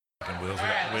Wheels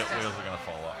are gonna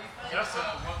fall off. Just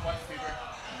one fever.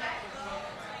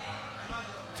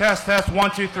 Test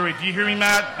 1 2 3. Do you hear me,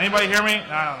 Matt? Anybody hear me?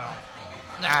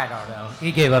 I don't know.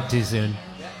 He gave up too soon.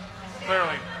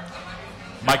 Clearly.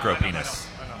 Micro penis.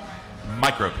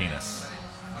 Micro penis.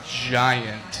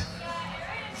 Giant.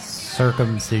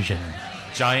 Circumcision.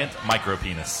 Giant micro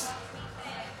penis.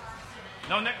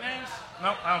 No nicknames?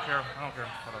 No, I don't care. Whatever.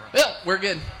 Well, we're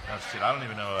good. Oh, shit, I don't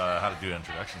even know how to do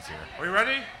introductions here. Are we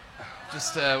ready?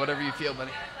 Just whatever you feel,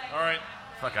 buddy. All right.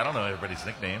 Fuck, I don't know everybody's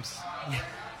nicknames.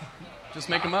 Just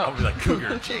make them I'll up. be like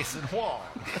Cougar, Jason Wall.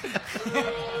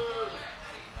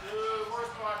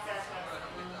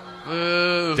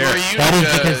 Who are Derek. you? That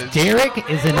is because Derek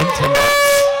is an intellect.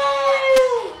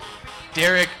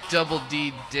 Derek Double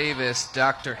D Davis,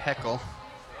 Dr. Heckle.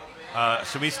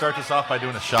 Should we start this off by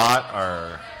doing a shot,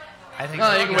 or I think No,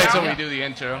 so. you can wait till we do the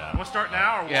intro. Yeah. We'll start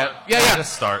now or what? Yeah.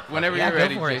 just start? Whenever Yeah, you're go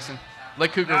ready, for it. Jason.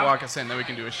 Let Cougar Now? walk us in, then we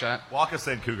can do a shot. Walk us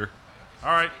in, Cougar.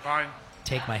 All right, fine.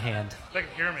 Take my hand. They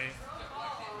can hear me.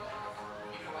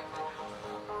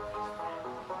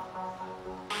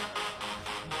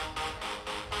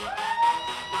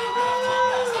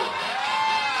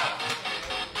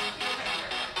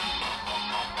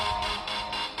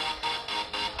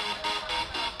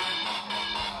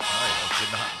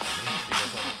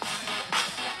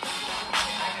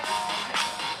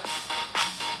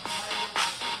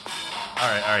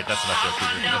 All right, that's enough there,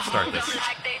 Cougar. Let's start this.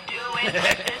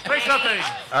 Say something.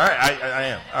 All right, I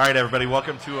am. All right, everybody,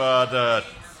 welcome to the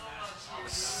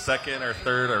second or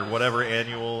third or whatever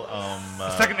annual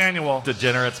Second annual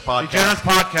Degenerates podcast. Degenerates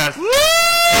podcast.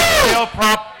 Real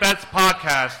Prop Bets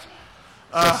podcast.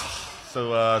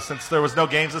 So since there was no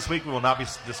games this week, we will not be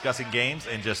discussing games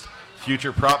and just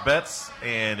future prop bets.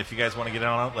 And if you guys want to get in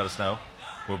on it, let us know.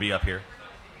 We'll be up here.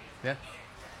 Yeah.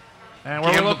 And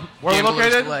where we Gambler's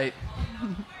located? Delight.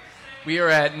 We are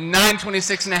at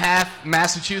 926.5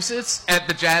 Massachusetts at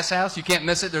the Jazz House. You can't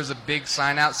miss it. There's a big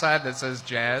sign outside that says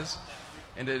Jazz.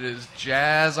 And it is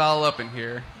jazz all up in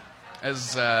here.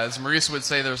 As Marisa would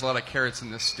say, there's a lot of carrots in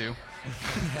this stew.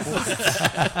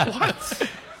 What?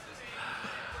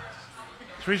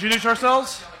 Should we introduce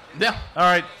ourselves? Yeah. All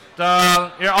right.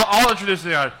 Here, I'll introduce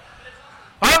the guy.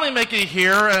 Finally making it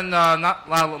here, and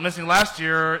not missing last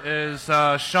year, is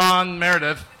Sean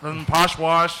Meredith from Posh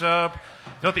Wash.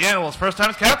 Built the Animals. First time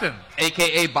as captain.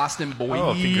 A.K.A. Boston Boy.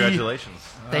 Oh, congratulations.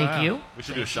 Thank you. We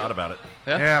should do a shot about it.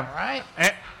 Yeah. All right.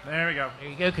 There we go. There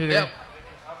you go, Cougar. Yep.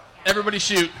 Everybody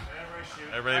shoot.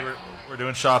 Everybody, we're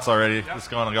doing shots already. It's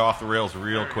going to go off the rails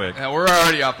real quick. Yeah, we're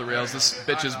already off the rails. This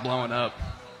bitch is blowing up.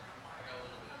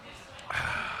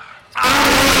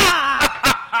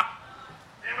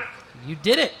 You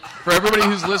did it. For everybody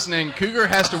who's listening, Cougar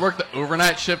has to work the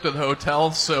overnight shift at the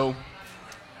hotel, so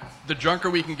the drunker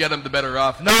we can get him, the better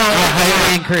off. No, I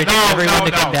highly encourage everyone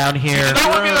to come down here. I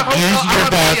want to be in the hotel. Use your I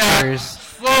want vouchers.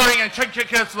 flooring and check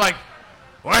kids like,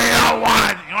 what do you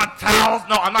want? You want towels?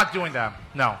 No, I'm not doing that.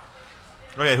 No.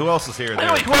 Okay, who else is here?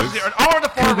 Anyway, who else is here? Over the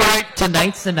far Cougar, right.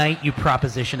 tonight's the night you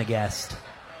proposition a guest.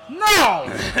 No!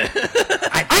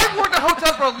 I've worked at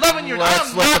hotels for 11 years. Let's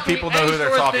I am let not the people doing know who any they're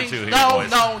sort of talking things. to here, No, boys.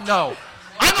 no.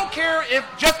 I don't care if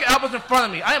Jessica Alba's in front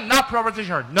of me. I am not propositioning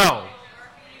her. No.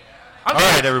 All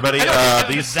right, everybody.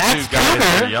 These two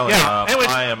guys are yelling. Yeah. Anyways,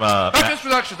 I am. Back to Matt.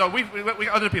 introductions, though. We got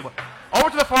other people. Over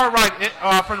to the far right,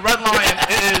 from Red Lion,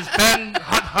 it is Ben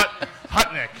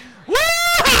Hutnick.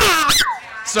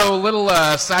 So, a little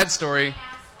side story.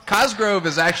 Cosgrove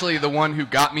is actually the one who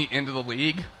got me into the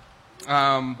league.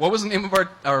 What was the name of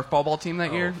our fall ball team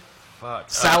that year? Fuck.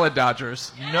 Salad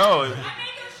Dodgers. No.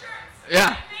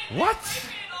 Yeah. What?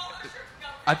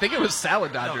 I think it was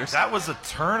Salad No, Dodgers. that was a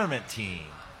tournament team.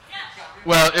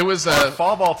 Well, it was Our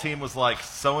fall ball team was like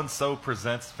so-and-so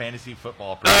presents fantasy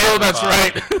football. Oh, that's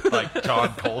presented by, right. like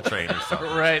John Coltrane or something.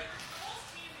 Right.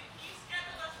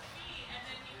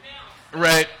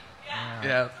 Right.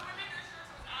 Yeah.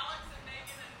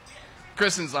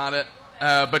 Kristen's on it.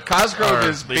 But Cosgrove Our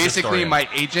is lead basically historian. my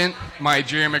agent, my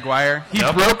Jerry Maguire. He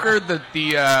Yep. brokered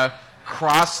the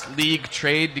cross-league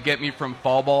trade to get me from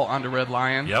fall ball onto Red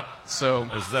Lion. Yep. So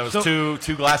That was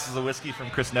two glasses of whiskey from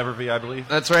Chris Nevervee, I believe.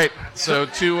 that's right. So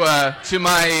to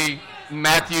my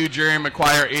Matthew Jerry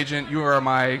Maguire agent, you are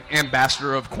my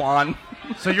ambassador of Quan.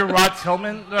 So you're Rod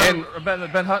Tillman, And-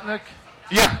 Ben Hutnick?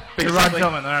 Yeah, You're Rod basically.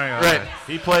 Tillman. There you go. Right.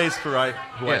 He plays for who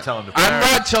I Yeah. tell him to play. I'm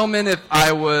Rod Tillman if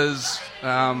I was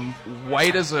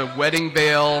white as a wedding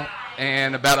veil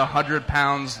and about 100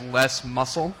 pounds less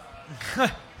muscle.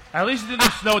 At least you did do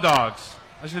Snow Dogs.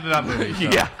 At least you did that movie. So.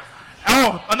 Yeah.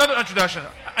 Oh, another introduction.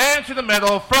 And to the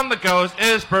middle, from the Ghost,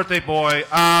 is birthday boy,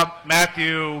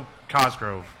 Matthew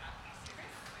Cosgrove.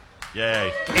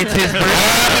 Yay. It's his birthday.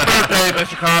 Happy birthday,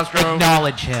 Mr. Cosgrove.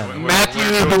 Acknowledge him. Matthew,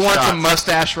 we're doing who wants a shots.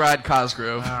 mustache ride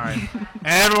Cosgrove. All right.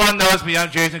 And everyone knows me.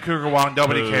 I'm Jason Cougar Wong.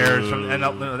 Nobody cares. And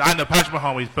I know Patrick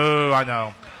Mahomes. Boo, I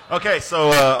know. Okay,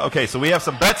 so we have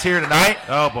some bets here tonight.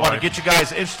 Oh, boy. Want to get you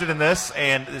guys interested in this,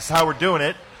 and this is how we're doing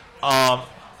it.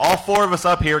 All four of us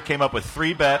up here came up with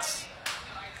 3 bets.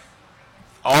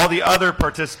 All the other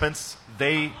participants,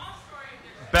 they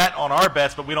bet on our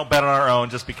bets, but we don't bet on our own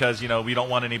just because, we don't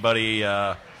want anybody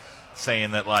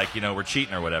saying that, we're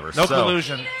cheating or whatever. No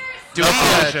collusion.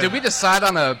 Did we decide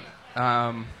on a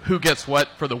who gets what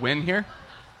for the win here?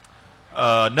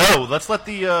 No, let's let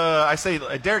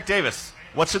Derek Davis,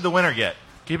 what should the winner get?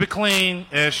 Keep it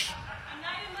clean-ish.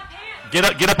 Get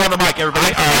up on the mic,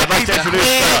 everybody. I'd like to introduce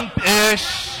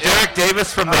Clean-ish. Derek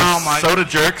Davis from the Soda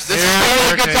Jerks. This is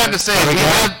really a good time to say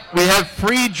we have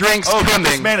free drinks Give coming.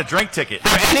 this man a drink ticket. For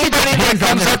anybody that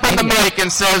comes up on the mic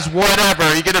and says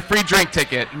whatever, you get a free drink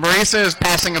ticket. Marisa is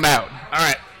passing them out. All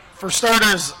right. For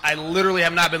starters, I literally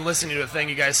have not been listening to a thing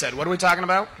you guys said. What are we talking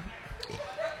about?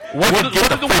 What did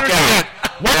the winners get?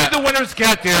 What did the winners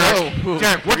get, Derek?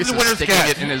 Derek, what did the winners get?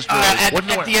 It in his At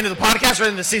the end of the podcast or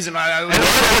in the season? Okay.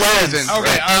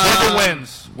 Okay. Whoever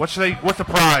wins, what's the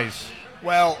prize?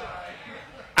 Well,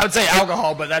 I would say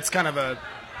alcohol, but that's kind of a...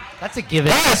 That's a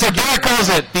given. Yeah, so Garrett calls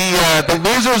it the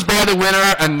losers buy the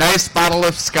winner a nice bottle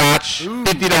of scotch,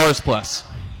 $50 plus.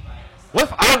 What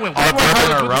if I win? What do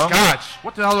I do with the scotch?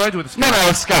 What the hell do I do with the scotch?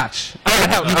 No, scotch. All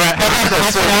right,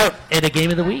 Pass it out at a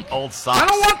game of the week. Old socks. I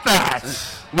don't want that.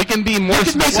 we can be more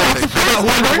specific.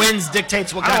 Whoever wins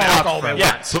dictates what kind of alcohol they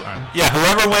want.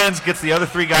 Whoever wins gets the other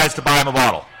 3 guys to buy him a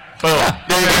bottle. Boom.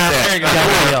 There you go.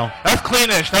 There we go. That's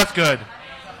cleanish. That's good.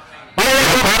 I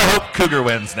kind of hope Cougar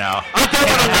wins now. I don't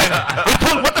want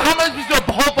to win. What the hell am I supposed to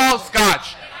do? A whole bottle of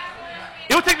scotch?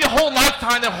 It would take me a whole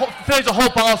lifetime to finish a whole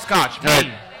bottle of scotch. All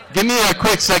right. Give me a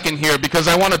quick second here because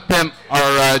I want to pimp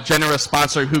our generous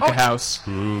sponsor, Hookah House.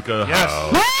 Hookah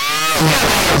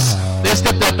Yes. They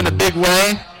stepped up in a big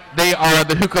way. They are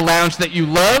the hookah lounge that you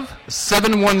love.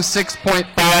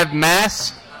 716.5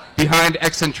 Mass behind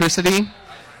Eccentricity.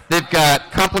 They've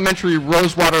got complimentary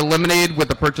Rosewater lemonade with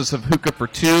the purchase of hookah for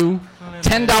 2.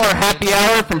 $10 happy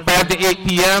hour from 5 to 8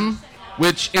 p.m.,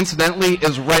 which incidentally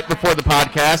is right before the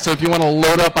podcast. So if you want to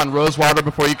load up on Rosewater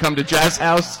before you come to Jazz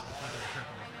House,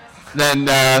 then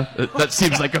that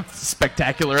seems like a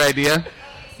spectacular idea.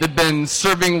 They've been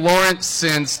serving Lawrence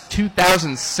since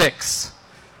 2006.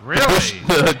 Really?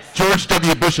 The George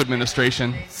W. Bush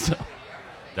administration. So,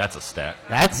 That's a stat.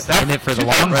 That's in it for the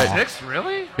long haul. 6?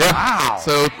 Really? yeah. Wow.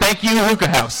 So thank you, Hookah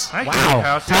House. Thank you, Wow.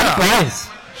 House. Time Yeah. flies.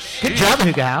 Good job,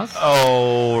 Hookah House.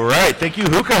 All right. Thank you,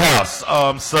 Hookah House.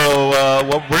 We're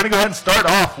going to go ahead and start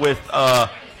off with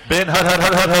Ben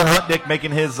Hutnick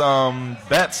making his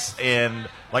bets. And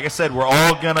like I said, we're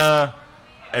all going to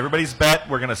 – everybody's bet.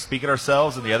 We're going to speak it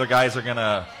ourselves, and the other guys are going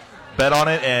to bet on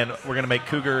it. And we're going to make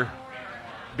Cougar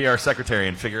be our secretary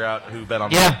and figure out who bet on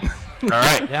Yeah. All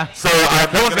right. Yeah. So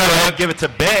I'm going to give it to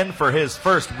Ben for his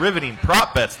first riveting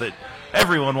prop bets that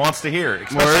everyone wants to hear,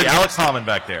 especially Word. Alex Hammond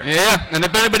back there. Yeah, and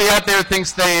if anybody out there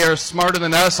thinks they are smarter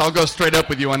than us, I'll go straight up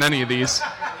with you on any of these.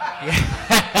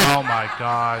 Oh, my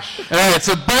gosh. All right,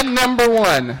 so bet number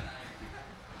 1.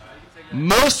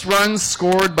 Most runs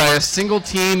scored by a single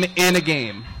team in a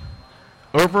game.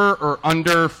 Over or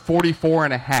under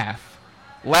 44.5.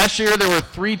 Last year, there were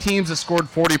 3 teams that scored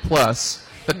 40+.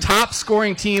 The top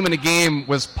scoring team in a game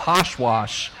was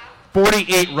Poshwash,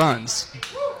 48 runs.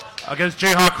 Against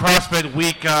Jayhawk CrossFit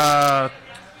week 3,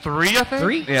 I think?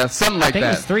 3? Yeah, something like I think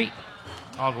that. it was 3.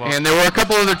 I'll go. And there were a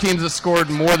couple other teams that scored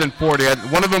more than 40.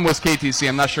 One of them was KTC.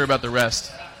 I'm not sure about the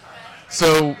rest.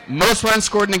 So, most runs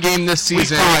scored in a game this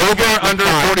season, five. over or under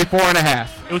Week 44.5.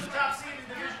 It was,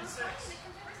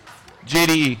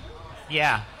 JDE.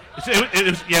 Yeah. it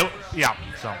was yeah.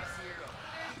 So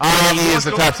JDE is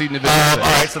the top seed in the division.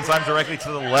 All right, since I'm directly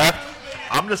to the left,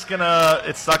 I'm just gonna.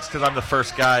 It sucks because I'm the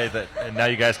first guy and now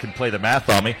you guys can play the math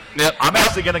on me. Yep. I'm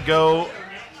actually gonna go.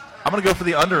 I'm gonna go for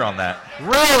the under on that.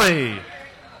 really,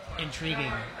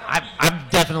 Intriguing. I'm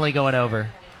definitely going over.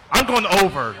 I'm going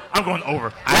over.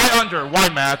 Why under? Why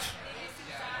Matt?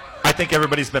 I think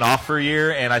everybody's been off for a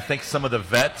year, and I think some of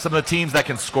the teams that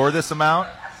can score this amount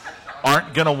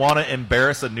aren't gonna want to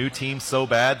embarrass a new team so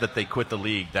bad that they quit the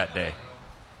league that day.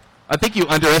 I think you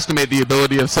underestimate the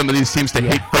ability of some of these teams to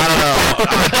hate.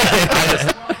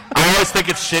 I always think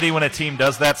it's shitty when a team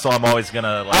does that, so I'm always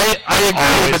gonna. I agree,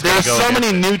 always but there's gonna go so many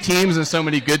against it. new teams and so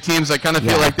many good teams. I kind of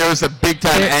feel Yeah. like there was a big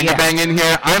time Yeah. anger bang in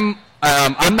here. I'm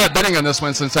not betting on this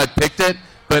one since I picked it,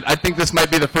 but I think this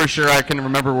might be the first year I can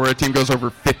remember where a team goes over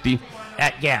 50.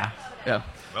 Yeah. Yeah.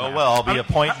 Oh, well, I'll be a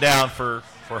point down for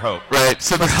Hope. Right.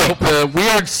 So the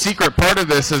weird secret part of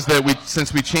this is that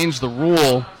since we changed the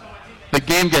rule, the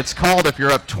game gets called if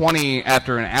you're up 20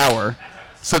 after an hour.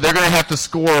 So they're going to have to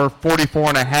score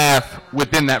 44.5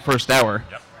 within that first hour.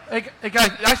 Yep. Hey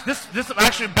guys, this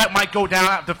actually bet might go down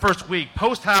after the first week.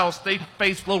 Post House, they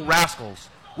face Little Rascals,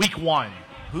 week 1.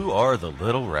 Who are the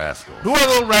Little Rascals? Who are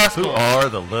Little Rascals? Who are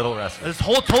the Little Rascals? This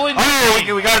whole totally new Oh,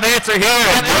 team. we got an answer here.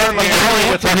 We're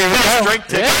McNally with our first drink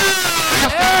ticket.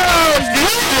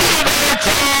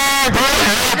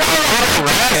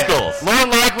 Rascals. Lauren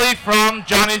Likely from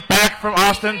Johnny's back from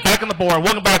Austin, back on the board.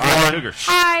 Welcome back, Lauren.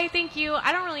 Hi, thank you.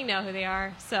 I don't really know who they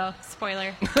are, so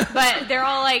spoiler. But they're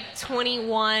all like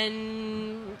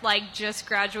 21, like just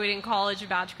graduating college,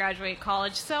 about to graduate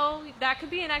college. So that could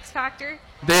be an X factor.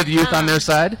 They have youth on their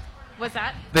side? What's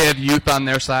that? They have youth on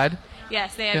their side?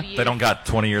 Yes, they have youth. They don't got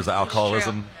 20 years of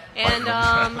alcoholism. And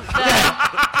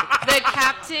the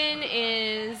captain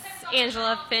is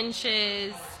Angela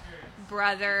Finch's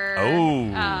brother.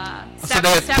 So they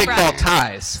have kickball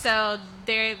ties. So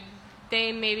they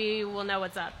maybe will know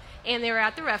what's up. And they were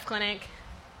at the ref clinic.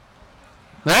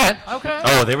 All right. Okay.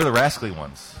 Oh, they were the rascally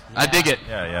ones. I dig it.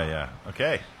 Yeah.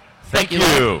 Okay. Thank you,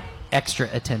 you. Extra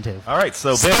attentive. All right,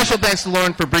 so Ben. Special thanks to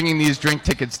Lauren for bringing these drink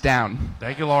tickets down.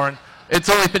 Thank you, Lauren. It's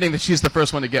only fitting that she's the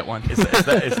first one to get one. Is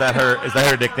that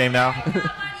her nickname now?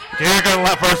 Derek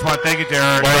got the first one. Thank you,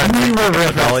 Derek. We were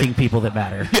referencing people that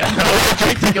matter. Yeah,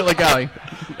 drink ticket legali.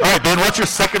 All right, Ben, what's your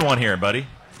second one here, buddy?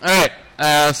 All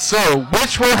right, so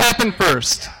which will happen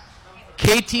first?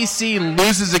 KTC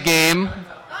loses a game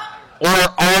or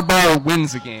R-Bar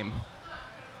wins a game?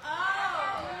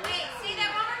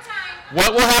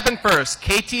 What will happen first?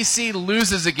 KTC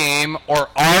loses a game or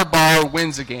R-Bar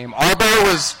wins a game? R-Bar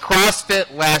was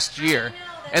CrossFit last year,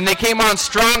 and they came on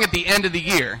strong at the end of the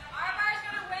year.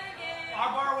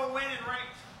 R-Bar will win in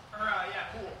ranked.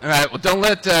 Cool. All right, well, don't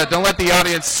let the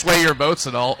audience sway your votes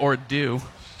at all, or do.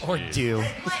 Or do.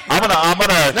 I'm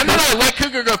gonna. No, let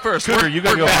Cougar go first. Cougar, you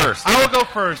gotta go first. I will go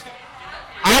first.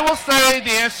 I will say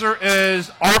the answer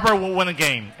is R-Bar will win a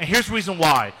game, and here's the reason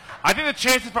why. I think the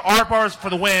chances for R-Bars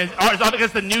for the win are up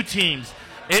against the new teams.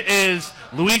 It is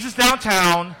Louisa's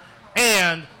Downtown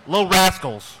and Little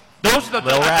Rascals. Those are the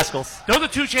Little Rascals. Those are the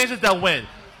two chances they'll win.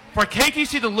 For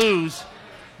KTC to lose,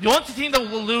 the only team that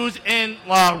will lose in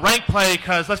ranked play,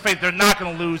 because let's face it, they're not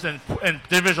going to lose in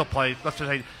divisional play. Let's just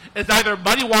say it's either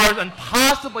Muddy Waters and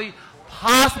possibly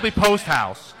Post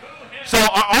House. So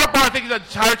R-Bar, I think, has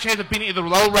a higher chance of beating either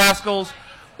Little Rascals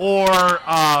or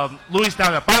Louis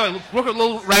Downtown. By the way, look at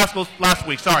Little Rascals last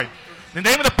week. Sorry. The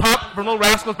name of the pup from Little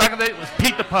Rascals back in the day was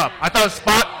Pete the Pup. I thought his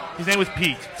spot, his name was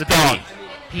Pete, the dog.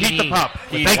 Pete the Pup.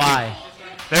 Thank you.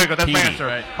 There you go. That's my answer.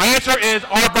 Right. My answer is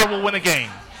R-Bar will win a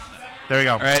game. There you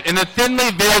go. All right, in a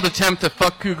thinly veiled attempt to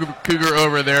fuck Cougar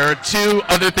over, there are two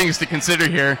other things to consider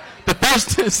here. The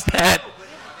first is that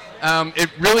it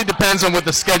really depends on what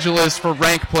the schedule is for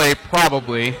rank play,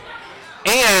 probably.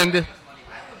 And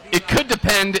it could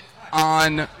depend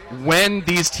on when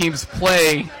these teams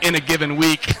play in a given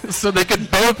week. So they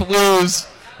could both lose,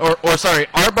 or sorry,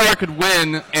 R-Bar could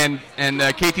win and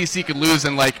KTC could lose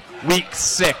in like week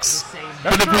 6.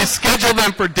 But if we schedule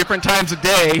them for different times of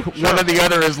day, one or the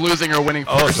other is losing or winning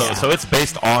first. So it's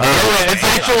based on. It's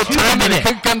actual time, and it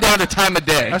could come down to time of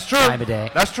day. That's true. Time of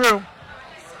day. That's true.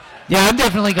 Yeah, I'm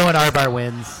definitely going R-Bar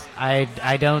wins.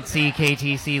 I don't see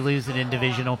KTC losing in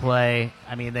divisional play.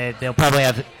 I mean, they'll probably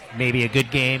have maybe a good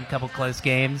game, a couple close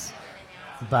games,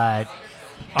 but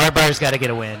R-Bar's got to get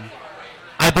a win.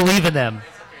 I believe in them.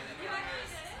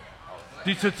 Do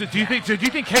you think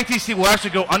KTC will actually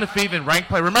go undefeated in ranked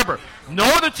play? Remember, no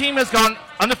other team has gone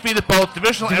undefeated both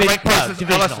divisional and ranked play since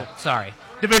divisional. Sorry.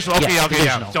 Divisional. Okay, Yes, okay,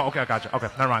 divisional. yeah. So, okay, I got you. Okay,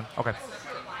 never mind. Okay.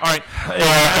 All right.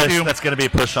 That's going to be a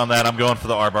push on that. I'm going for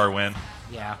the R-Bar win.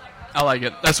 Yeah. I like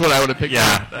it. That's what I would have picked.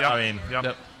 Yeah, Yep. I mean,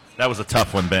 Yep. that was a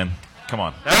tough one, Ben. Come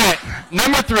on. All right,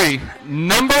 number 3,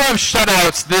 number of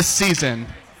shutouts this season,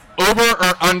 over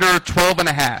or under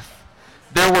 12.5.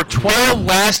 There were 12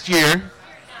 last year.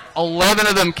 11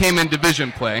 of them came in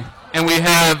division play, and we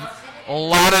have a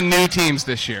lot of new teams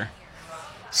this year.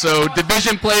 So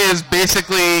division play is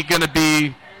basically going to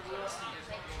be.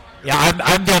 Yeah,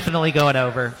 I'm definitely going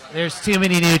over. There's too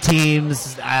many new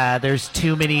teams. There's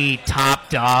too many top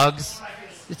dogs.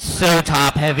 It's so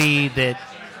top heavy that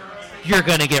you're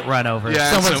going to get run over.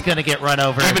 Yeah, Someone's so going to get run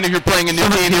over. Even if you're playing a new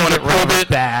Someone's team, you gonna want to get run prove over it.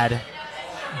 bad.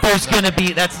 There's going to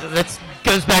be that's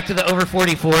goes back to the over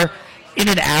 44. In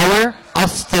an hour, I'll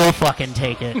still fucking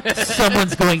take it.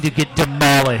 Someone's going to get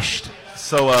demolished.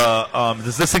 So,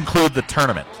 does this include the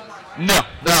tournament? No,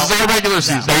 this is all regular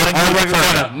season. All regular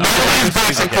season. None of these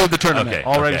bets include the tournament. Okay.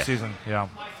 All regular season. Yeah.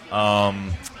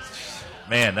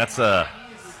 Man, that's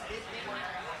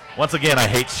once again, I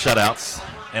hate shutouts,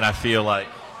 and I feel like,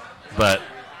 but.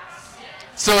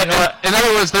 So in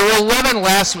other words, there were 11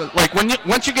 last. Like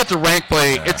once you get to rank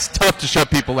play, it's tough to shut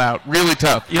people out. Really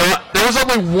tough. You know what? There was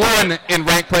only one in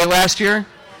rank play last year,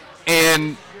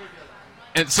 and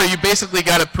so you basically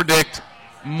got to predict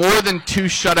more than 2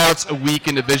 shutouts a week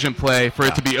in division play for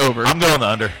it to be over. I'm going the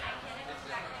under.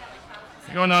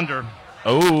 You're going under.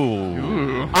 Oh.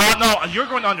 No, you're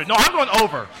going under. No, I'm going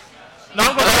over. No,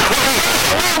 I'm going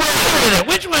over.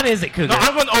 Which one is it, Cougar? No,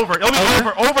 I'm going over. It'll be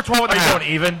over 12 and a Are you half.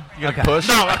 going even? You Okay. push?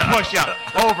 No, that's push, yeah.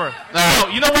 Over. No,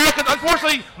 you know what? 'Cause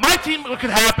unfortunately, my team, what could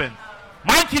happen?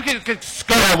 My team could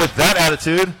Yeah, with that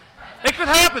attitude. It could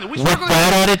happen. With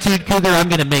that attitude, Cougar, I'm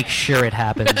going to make sure it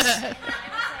happens.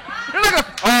 You're not gonna,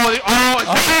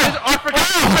 I forgot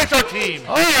to fix our team.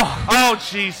 Oh,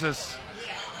 Jesus.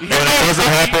 You hear When it doesn't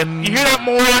happen. You hear that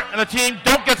more, and the team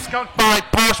don't get skunked by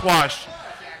Poshwash.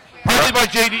 Partly by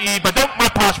JDE, but don't my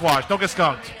Poshwash. Don't get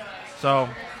skunked. So,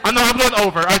 I'm going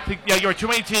over. I think, yeah, you're too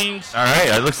many teams. All right,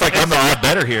 it looks like I'm the odd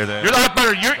better here then. You're not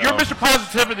better. You're Mr.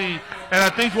 Positivity,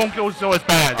 and things won't go so as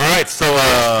bad. All right, so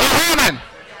Hammond,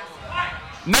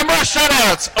 number of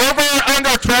shutouts over or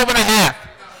under 12 and a half.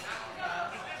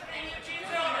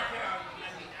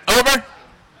 Over.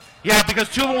 Yeah, because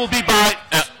two of them will be by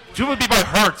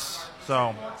Hertz.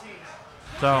 So.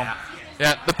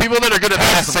 Yeah, the people that are good at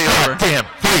that say over. damn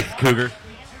faith, Cougar.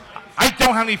 I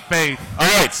don't have any faith. All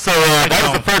right, so that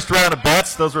was the first round of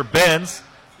bets. Those were Ben's,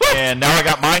 and now I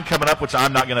got mine coming up, which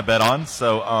I'm not going to bet on.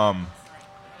 So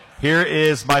here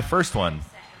is my first one.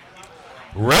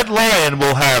 Red Lion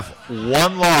will have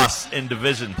 1 loss in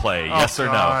division play. Yes or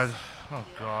no? Oh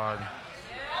God.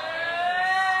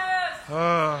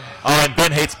 Oh, and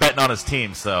Ben hates betting on his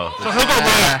team, so So he'll go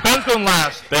last. Ben's going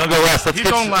last. Ben will go last. Let's He's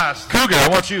get going you- last. Cougar, I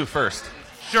want you first.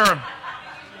 Sure.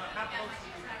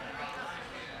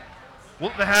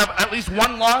 Will they have at least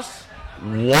 1 loss?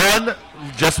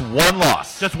 Just one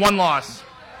loss. Just 1 loss.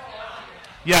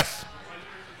 Yes.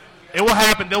 It will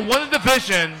happen. They'll win the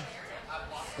division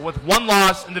with 1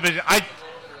 loss in division.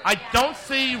 I don't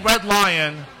see Red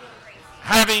Lion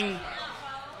having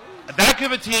that good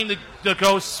of a team to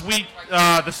go sweep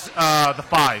the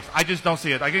 5. I just don't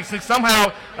see it. I think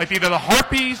somehow like either the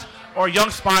Harpies or Young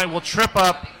Spine will trip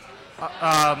up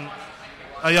a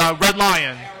Red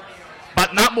Lion,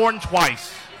 but not more than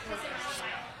twice.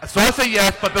 So I'll say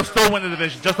yes, but they'll still win the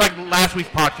division, just like last week's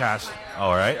podcast.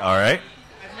 All right, all right.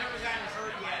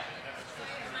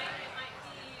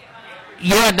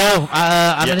 Yeah, no.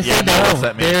 I'm going to say no, no. what's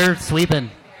that mean? They're sweeping.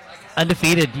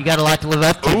 Undefeated. You got a lot to live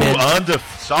up to, Ooh, Ben.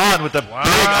 Sean with the big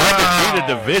undefeated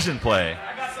division play.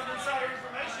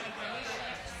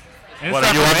 What,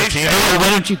 are you on the team? Hey, why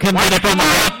don't you come get up on the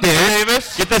mic there?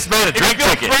 Davis. Get this man a drink If you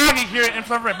ticket. feel froggy here in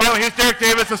front of it. By the way, here's Derek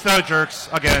Davis, the Snow Jerks,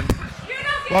 again.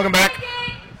 Welcome back.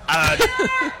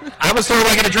 I was told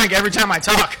I get a drink every time I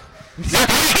talk.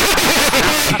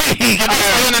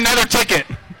 And another ticket.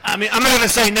 I mean, I'm not going to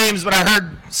say names, but I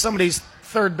heard somebody's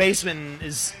third baseman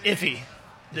is iffy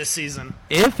this season.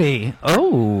 Iffy.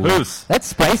 Oh. Who's? That's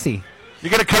spicy.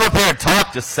 You're going to come up here and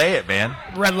talk. Just say it, man.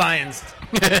 Red Lions.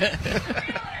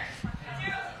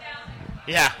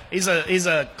 Yeah, he's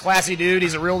a classy dude.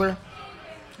 He's a realtor.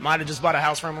 Might have just bought a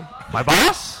house from him. My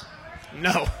boss?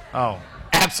 No, Oh.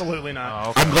 absolutely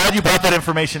not. I'm glad you brought that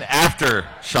information after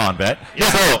Sean bet. Yeah.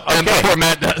 So, And okay. before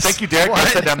Matt does. Thank you, Derek. I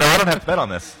said, no, I don't have to bet on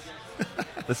this.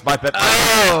 This is my bet.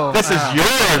 This is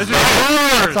yours.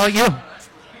 That's all you.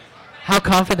 How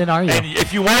confident are you? And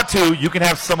if you want to, you can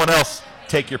have someone else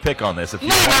take your pick on this. If you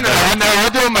No, want I'll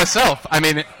do it myself. I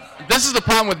mean, this is the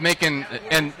problem with making,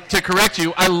 and to correct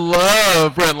you, I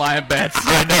love Red Lion bets.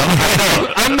 I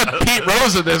know. I'm the Pete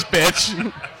Rose of this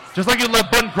bitch. Just like you love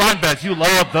button grind bets, you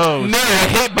love those. No, I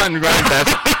hate button grind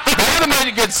bets. I would have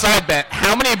made a good side bet.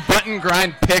 How many button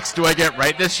grind picks do I get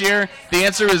right this year? The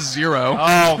answer is 0.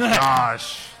 Oh,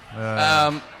 gosh.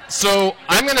 So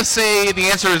I'm going to say the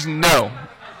answer is no.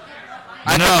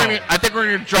 I think we're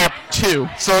going to drop 2.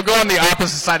 So we'll go on the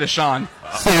opposite side of Sean.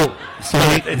 So It's still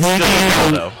a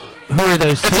no, though. who are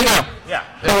those two? It's a no. Yeah.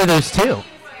 Who are those two?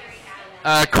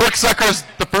 Corksuckers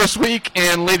the first week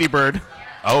and Ladybird.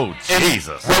 Oh,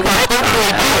 Jesus. So we'll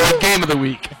hopefully have a game of the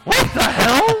week. What the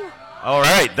hell? All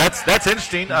right. That's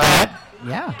interesting.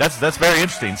 Yeah. That's very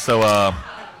interesting. So,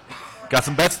 got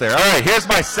some bets there. All right. Here's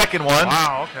my second one.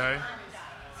 Wow, okay.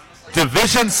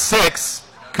 Division 6.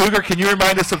 Cougar, can you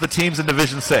remind us of the teams in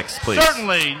Division 6, please?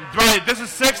 Certainly. Right, this is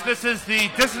 6. This is the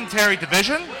dysentery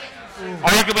division.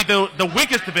 Arguably the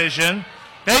weakest division.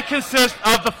 They consist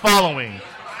of the following.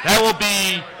 That will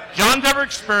be John Denver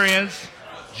Experience,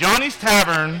 Johnny's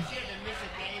Tavern,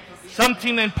 some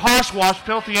team named Posh Wash,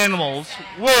 Filthy Animals,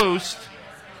 Woost,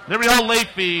 Liberty Hall Late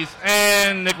Fees,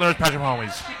 and Nick Leonard's Patrick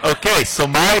Homies. Okay, so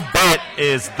my bet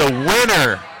is the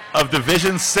winner of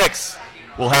Division 6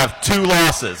 will have 2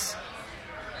 losses.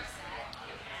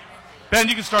 Ben,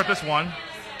 you can start this one.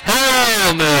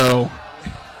 Hell no.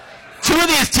 2 of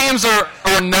these teams are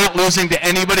not losing to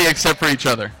anybody except for each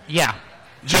other. Yeah.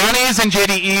 Johnny's and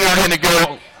JDE are going to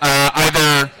go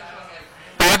either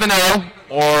 5-0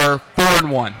 or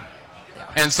 4-1.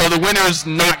 And so the winner's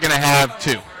not going to have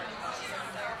 2.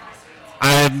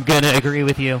 I'm going to agree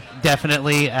with you.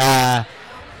 Definitely.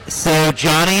 So,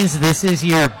 Johnny's, this is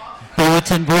your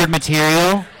bulletin board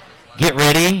material. Get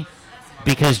ready,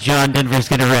 because John Denver's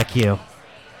going to wreck you.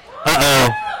 Uh-oh.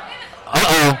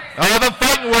 Oh, them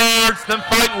fighting words.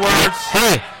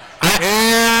 Hey.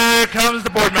 Here comes the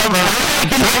board member.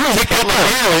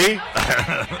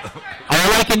 All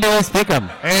I can do is pick him.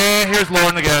 And here's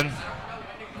Lauren again.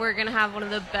 We're going to have one of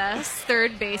the best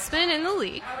third basemen in the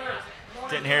league.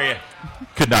 Didn't hear you.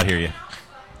 Could not hear you.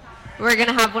 We're going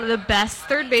to have one of the best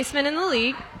third basemen in the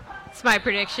league. It's my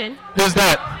prediction. Who's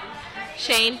that?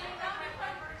 Shane.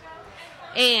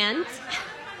 And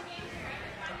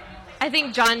I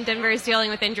think John Denver is dealing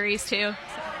with injuries too.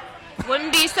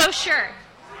 Wouldn't be so sure.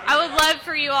 I would love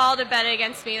for you all to bet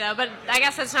against me though, but I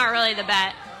guess that's not really the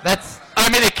bet. I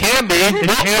mean, it can be. We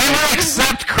will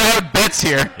accept crowd bets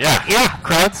here. Yeah.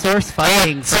 Crowdsource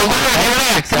fighting. So,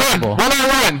 hold on. Acceptable.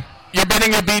 One. You're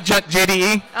betting a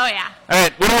JDE? Oh yeah. All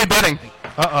right, what are we betting?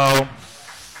 Uh-oh.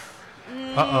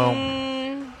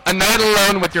 A night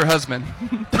alone with your husband.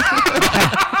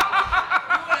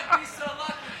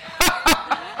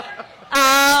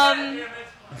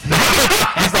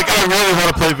 He's like, I really want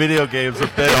to play video games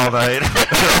with Ben all night.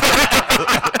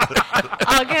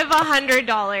 I'll give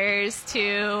 $100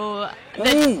 to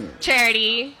the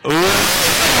charity Called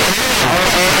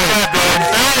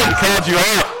you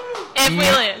out. if we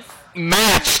lose.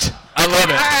 Matched. I love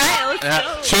it. All right, let's go.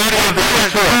 Charity of the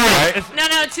right?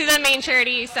 No, to the main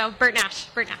charity. So Bert Nash.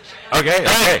 Okay.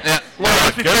 Yeah. Well,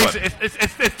 let's be Good face one. it,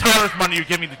 it's Tyler's money you're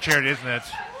giving to charity, isn't it?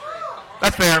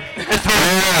 That's fair. It's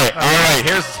All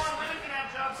right.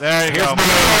 There you go.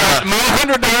 My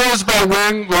 $100 by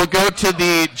win will go to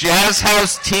the Jazz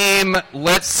House Team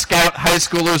Let's Scout High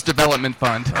Schoolers Development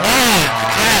Fund.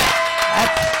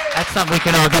 That's something we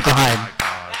can all get behind.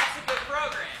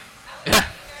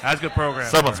 That's a good program.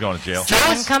 Someone's going to jail.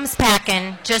 One comes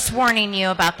packing. Just warning you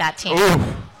about that team. Ooh.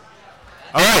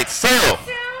 All right. So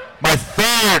my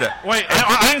third. Wait,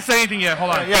 I didn't say anything yet. Hold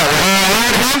on. Yeah.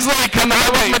 Hensley coming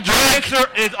out with Wait, Madrid. my answer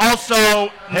is also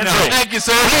no. Hensley. Thank you,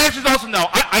 sir. My answer is also no.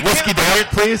 I Whiskey diet,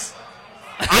 please.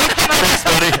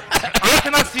 I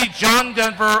cannot see John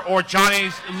Denver or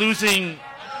Johnny's losing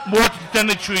more than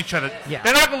they chew each other. Yeah.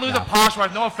 They're not going to lose a Posh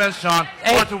Wife. No offense, John.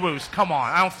 Or to Woos. Come on.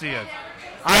 I don't see it.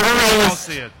 I really don't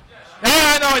see it. Yeah,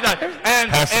 I know it does. And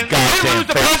Have they some lose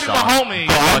the goddamn faith, Patrick Sean. Mahomes.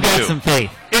 I've got you. some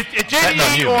faith. If Betting on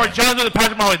JD you, or man. John lose the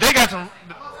Patrick Mahomes,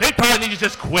 they probably need to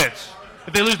just quit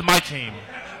if they lose to my team.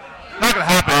 Not going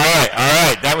to happen. All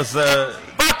right. That was the.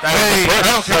 Hey, I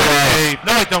don't So, care. Hey,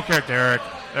 no, I don't care, Derek.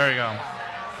 There you go.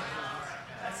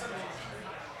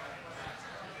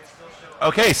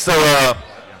 okay, so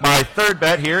my third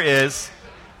bet here is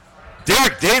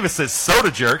Derek Davis's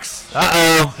Soda Jerks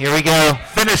Uh-oh. Here we go.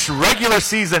 finished regular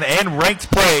season and ranked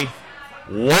play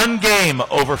 1 game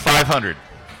over 500.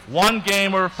 1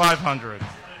 game over 500.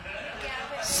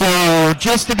 So,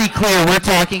 just to be clear, we're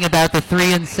talking about the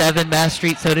 3-7 Mass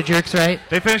Street Soda Jerks, right?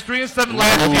 They finished 3-7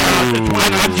 last year.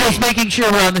 I'm just making sure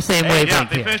we're on the same Yeah, wavelength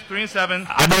they here. finished 3-7.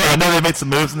 I know they made some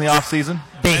moves in the offseason.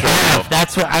 They have.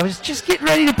 That's what I was just getting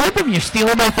ready to put them. You're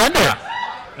stealing my thunder.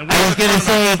 And we I was going to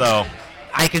say So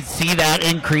I could see that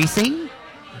increasing,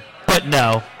 but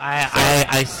no.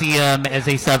 I see them as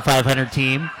a sub-500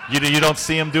 team. you don't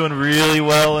see him doing really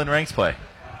well in ranks play.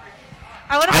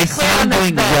 I want to I be see clear on them this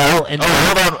doing bet. well. And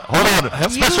Hold on.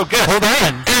 Have special guest. Hold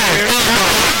on.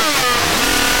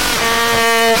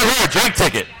 Here, drink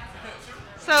ticket.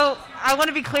 So I want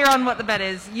to be clear on what the bet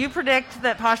is. You predict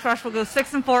that Posh Posh will go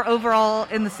 6-4 overall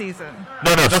in the season.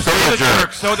 No, Soda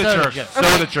Jerks. So the Soda jerks. jerks. So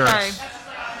the Sorry. jerks.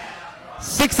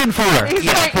 6-4. He's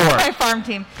Yeah, my 4. farm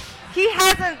team. He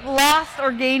hasn't lost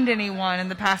or gained anyone in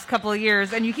the past couple of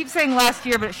years, and you keep saying last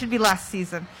year, but it should be last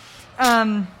season.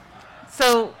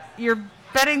 So you're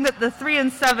betting that the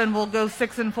 3-7 will go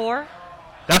 6-4.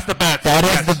 That's the bet. That is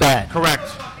Yes. the bet. Correct.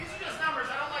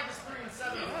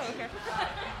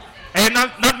 And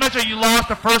not mention you lost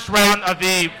the first round of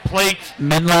the plate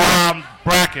Menlo.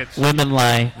 brackets. Women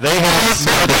lie. They have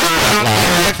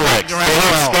conflicts. They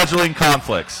have scheduling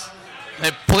conflicts.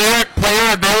 Player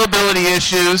availability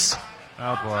issues.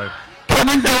 Oh boy.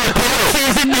 Coming to a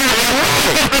season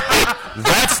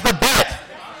That's the bet.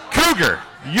 Cougar,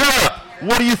 you're up.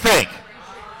 What do you think?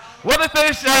 Will they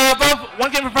finish above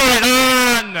one game for Friday?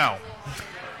 No.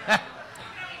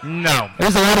 No.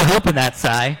 There's a lot of hope in that,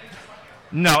 Cy.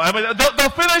 No. I mean, they'll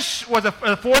finish was a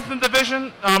fourth in the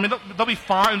division. They'll be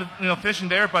fine, finishing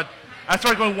there. But as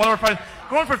far as going 1 over 5,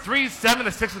 going from 3-7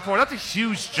 to 6-4, that's a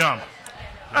huge jump.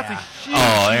 That's a huge.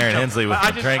 Oh, Aaron jump. Hensley with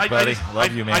the drink, buddy.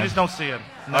 Love you, man. I just don't see it.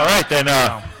 No. All right, then.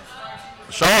 No.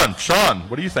 Sean,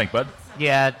 what do you think, bud?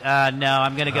 Yeah, no,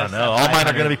 I'm going to go. Oh, no, all mine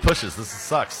are going to be pushes. This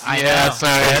sucks. I know.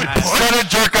 Sorry. Instead of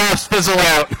jerk offs fizzle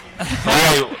out.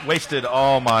 I wasted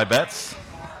all my bets.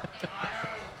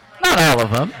 Not all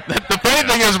of them. The funny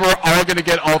thing is we're all going to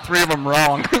get all three of them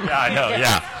wrong. Yeah, I know,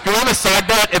 yeah. Go on a side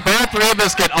bet. If all three of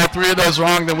us get all three of those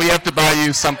wrong, then we have to buy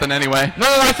you something anyway. No,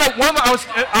 I said one of them.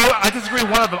 I disagree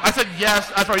with one of them. I said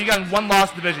yes. That's right. You got one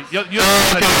loss division. All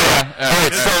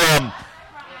right, so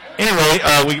anyway,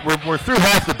 we're through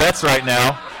half the bets right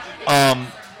now. How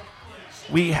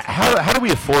do we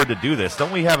afford to do this?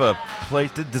 Don't we have a place?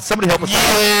 Did somebody help us out?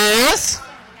 Yes.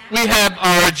 We have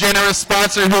our generous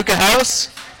sponsor, Hookah House.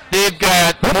 They've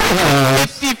got more than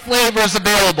 50 flavors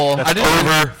available. That's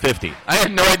over 50. I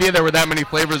had no idea there were that many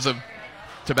flavors of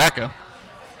tobacco.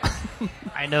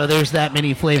 I know there's that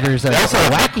many flavors of That's a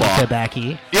wacky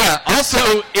tobacco. Yeah.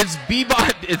 Also,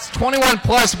 it's 21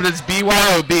 plus, but it's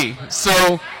BYOB.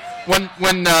 So when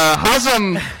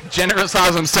generous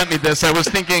Hazem sent me this, I was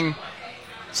thinking,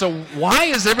 so why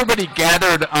is everybody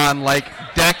gathered on like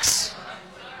decks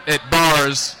at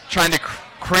bars trying to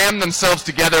cram themselves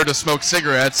together to smoke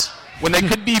cigarettes when they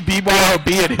could be BYOB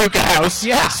at Hookah House,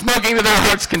 smoking to their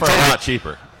heart's For content? a lot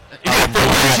cheaper. Yeah, for a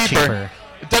lot cheaper. cheaper.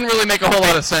 It doesn't really make a whole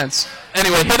lot of sense.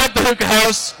 Anyway, hit up the Hookah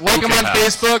House. Like them on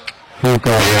Facebook.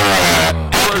 Hookah.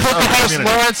 Hookah House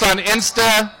community. Lawrence on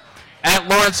Insta. At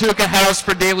Lawrence Hookah House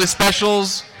for daily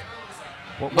specials.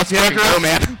 What's the address? Go,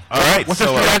 man. All right, What's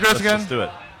so the address let's again? just do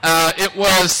it. It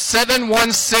was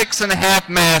 716 and a half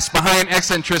Mass behind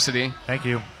Eccentricity. Thank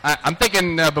you. I'm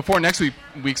thinking before next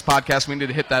week's podcast, we need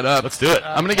to hit that up. Let's do it.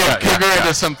 I'm going to get Cougar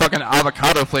into some fucking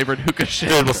avocado-flavored hookah shit.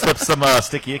 Dude, we'll slip some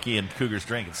sticky icky in Cougar's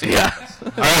drink and see. Yeah.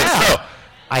 All right, so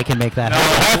I can make that we're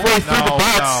happen. halfway through the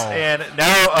bets, no. and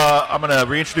now I'm going to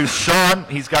reintroduce Sean.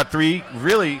 He's got 3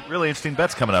 really, really interesting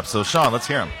bets coming up. So, Sean, let's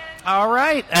hear him. All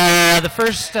right. The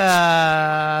first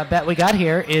bet we got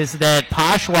here is that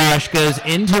Poshwash goes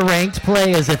into ranked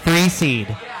play as a 3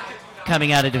 seed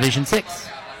coming out of Division 6.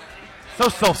 So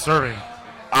self-serving.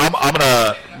 I'm going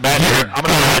to Matt here. I'm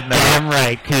going to go ahead and Damn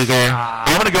right, Cougar.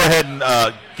 I'm going to go ahead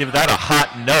and give that a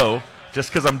hot no, just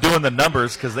because I'm doing the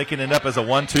numbers, because they can end up as a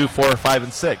 1, 2, 4, 5,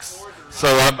 and 6. So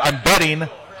I'm betting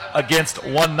against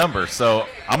one number. So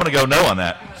I'm going to go no on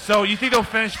that. So you think they'll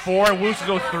finish 4 and Woos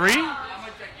will go 3?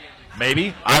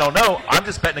 Maybe. I don't know. I'm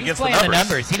just betting He's against playing the the numbers.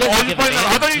 numbers. He doesn't give a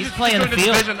I thought damn. you He's just playing the doing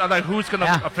field. division of like who's going to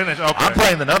Yeah. finish. Okay. I'm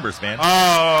playing the numbers, man.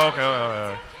 Oh,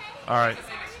 okay. All right.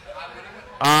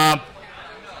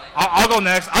 I'll go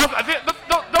next. I think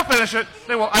they'll finish it.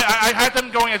 They will. I had them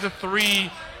going as a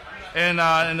 3 in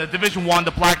the Division 1,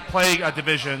 the Black Plague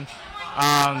division,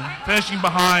 finishing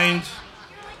behind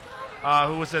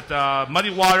who was it?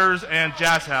 Muddy Waters and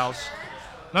Jazz House.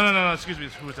 No. Excuse me.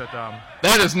 Who was that?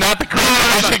 That is not the correct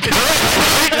prediction.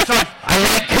 I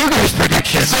like Cougar's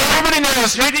prediction. So everybody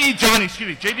knows. JD Johnny. Excuse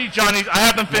me. JD Johnny. I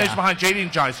have them finished behind JD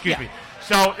and Johnny. Excuse me.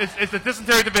 So it's the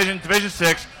dysentery division, Division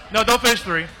 6. No, don't finish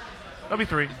 3. That'll be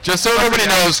 3. Just so everybody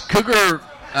knows, Cougar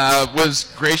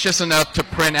was gracious enough to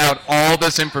print out all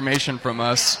this information from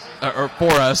us, or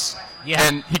for us. Yeah.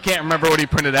 And he can't remember what he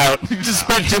printed out. He just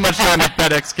spent too much time at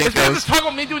FedEx It's Kinkos. talking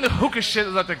about me doing the hookah shit. I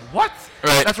was like, what?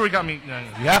 Right. That's where he got me.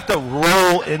 You have to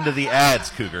roll into the ads,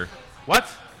 Cougar. What?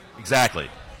 Exactly.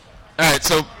 All right,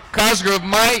 so Cosgrove,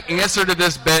 my answer to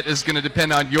this bet is going to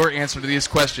depend on your answer to these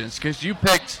questions because you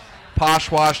picked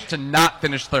Poshwash to not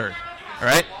finish 3rd. All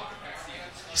right?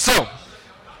 So,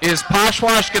 is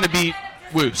Poshwash going to beat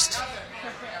Woost?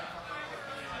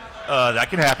 That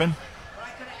can happen.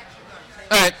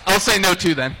 All right, I'll say no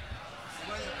too then.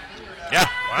 Yeah.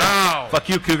 Wow. Fuck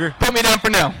you, Cougar. Put me down for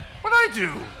no. What'd I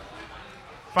do?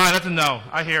 Fine, that's a no.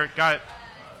 I hear it. Got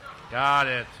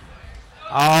it.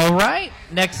 All right.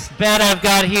 Next bet I've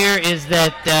got here is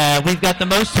that we've got the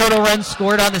most total runs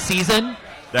scored on the season.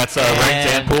 That's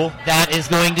ranked and pool. That is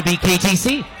going to be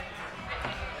KTC.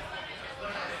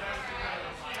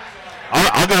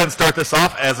 I'll go ahead and start this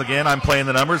off. As again, I'm playing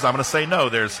the numbers. I'm going to say no.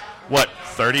 There's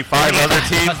 35 other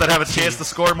teams that have a chance to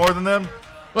score more than them.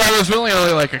 Well, there's really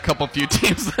only like a couple few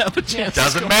teams that have a chance.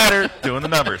 Doesn't matter. Doing the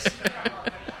numbers.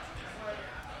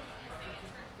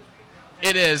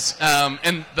 It is,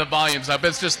 and the volume's up.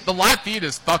 It's just the live feed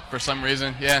is fucked for some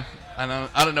reason. Yeah,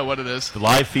 I don't know what it is. The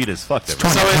live feed is fucked. So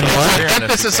it's an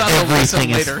emphasis on the listen Everything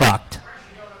is later. fucked.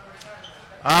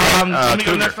 Let me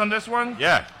go Cougar. next on this one.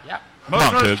 Yeah. Most Come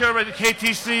on, runners Coug. care about the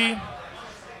KTC.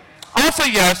 I'll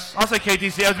say yes. I'll say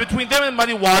KTC. I was between them and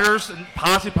Muddy Waters and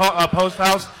possibly Post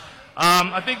House.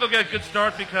 I think they'll get a good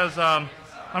start because they're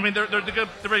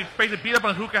basically beat up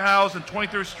on Hookah House and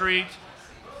 23rd Street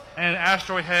and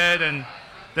Asteroid Head and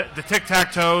the Tic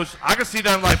Tac Toes. I can see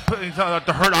them like putting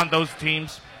the hurt on those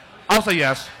teams. I'll say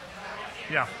yes.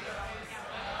 Yeah.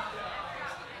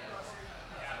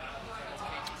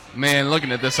 Man,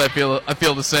 looking at this, I feel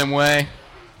the same way.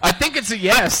 I think it's a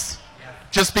yes,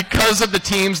 just because of the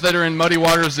teams that are in Muddy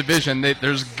Waters division.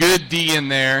 There's good D in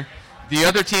there. The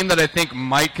other team that I think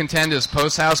might contend is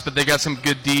Post House, but they got some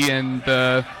good D in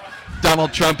the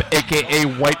Donald Trump, a.k.a.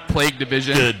 White Plague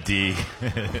division. Good D.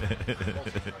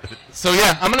 So,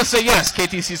 yeah, I'm going to say yes.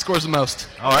 KTC scores the most.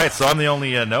 All right, so I'm the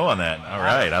only no on that. All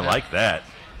right, I like that.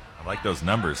 I like those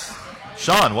numbers.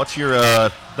 Sean, what's your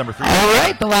number 3? All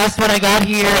right, the last one I got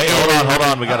here. Wait, hold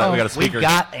on. We got a We've speaker.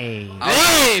 got a.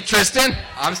 Hey, Tristan.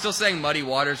 I'm still saying Muddy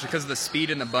Waters because of the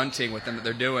speed and the bunting with them that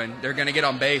they're doing. They're going to get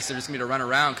on base. They're just going to run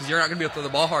around because you're not going to be able to throw the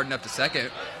ball hard enough to second.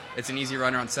 It's an easy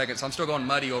runner on second, so I'm still going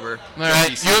Muddy over. All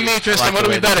right, KTC. you and me, Tristan, what are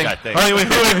we betting?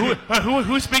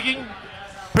 Who's speaking?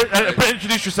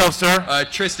 Introduce yourself, sir.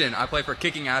 Tristan, I play for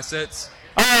Kicking Assets.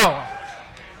 Oh,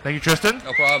 thank you, Tristan.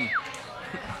 No problem.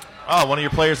 Oh, one of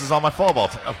your players is on my fall ball.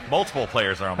 Multiple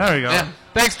players are on my. There you go. Yeah.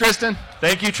 Thanks, Tristan.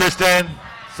 Thank you, Tristan.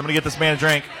 Somebody get this man a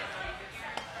drink.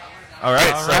 All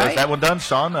right, All so right. is that one done?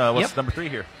 Sean, what's Yep. number 3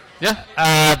 here? Yeah.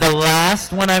 The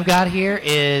last one I've got here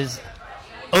is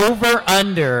over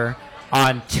under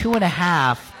on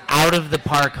 2.5 out of the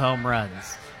park home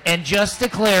runs. And just to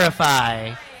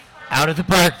clarify, out of the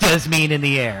park does mean in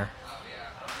the air.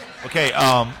 Okay,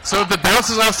 So if it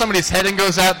bounces off somebody's head and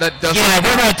goes out, that doesn't. Yeah,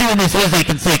 we're not doing this Jose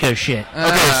Canseco shit.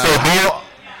 so how?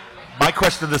 My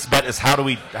question to this bet is how do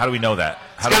we know that?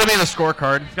 It's got to be in the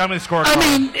scorecard. Got me the score. I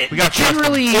mean, we got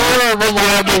generally, Or a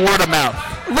reliable word of mouth.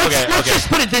 let's just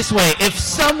put it this way: if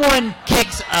someone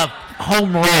kicks a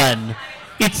home run,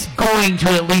 it's going to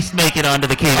at least make it onto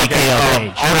the KVKO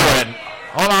page.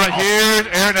 Hold on. Here's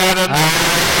Aaron Adams.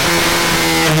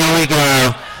 Here we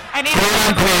go. I need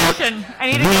a clarification. I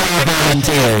need a We are clarification.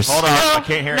 volunteers. Hold on, I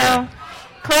can't hear No.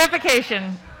 it.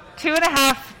 Clarification.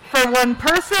 2.5 for one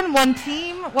person, one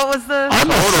team. What was the?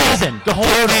 Almost season. The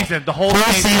whole season. The whole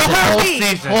season. season. The whole Whole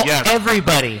season. Whole- Yes.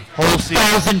 Everybody. Whole season.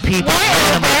 1,000 people.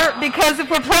 Way over, because if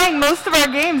we're playing most of our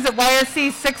games at YSC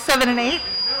 6, 7, and 8,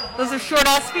 those are short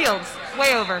ass fields.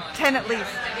 Way over. 10 at least.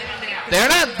 They're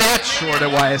not that short at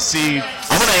YSC.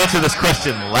 I'm going to answer this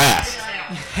question last.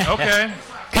 Okay.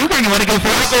 Cougar, you want to go I'll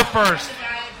first? go first.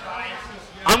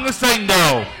 I'm going to say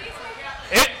no.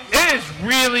 It is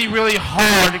really, really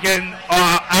hard to get an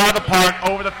out of the park,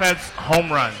 over the fence home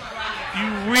run. You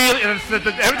really,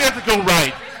 everything has to go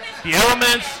right. The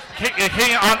elements,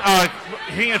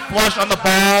 hitting it flush on the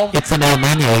ball. It's an El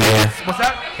Nino year. What's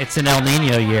that? It's an El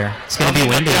Nino year. It's going to be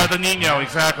windy. Yeah, the Nino,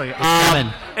 exactly.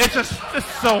 coming. It's just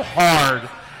so hard.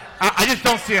 I just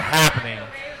don't see it happening.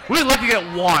 We're looking at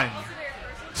 1,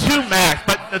 2 max,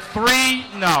 but the 3,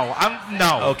 no.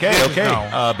 No. Okay, This is okay.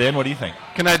 no. Ben, what do you think?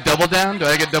 Can I double down? Do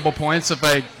I get double points if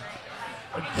I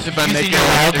make your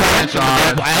wild card? extension on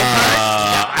it?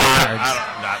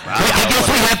 I guess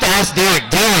we have to ask Derek.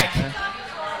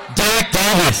 Derek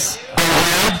Davis. Are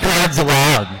wild cards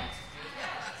allowed?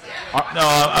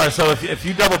 No, so if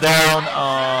you double down,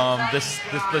 this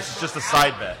is just a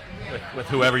side bet with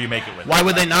whoever you make it with. Why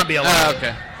would they not be allowed?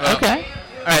 Okay. Well, Okay.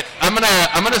 All right. I'm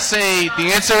gonna say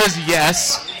the answer is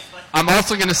yes. I'm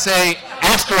also gonna say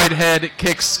Asteroid Head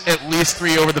kicks at least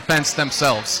 3 over the fence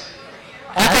themselves.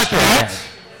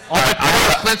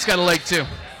 Clint's got a leg too.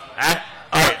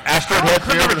 All right, Asteroid Head,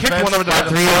 3 over the fence. one over the fence.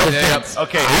 3 over the Yeah, fence.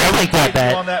 Okay, I like that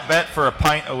bet. on that bet for a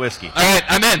pint of whiskey. All right,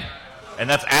 I'm in. And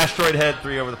that's Asteroid Head,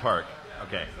 3 over the park.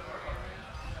 Okay.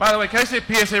 By the way, can I say a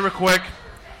PSA real quick?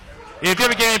 If you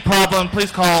have a gaming problem,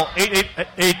 please call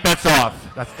 888 bets off.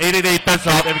 That's 888 bets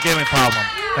off. Every gaming problem.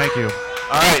 Thank you.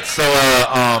 All right, so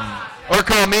Or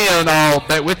call me and I'll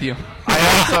bet with you. I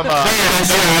have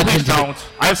some Please don't.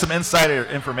 I have some insider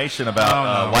information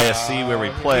about YSC where we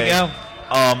play. Here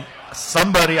we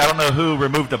Somebody, I don't know who,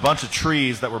 removed a bunch of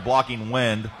trees that were blocking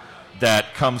wind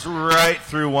that comes right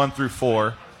through 1 through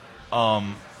 4.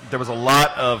 There was a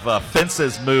lot of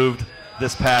fences moved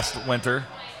this past winter,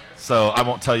 so I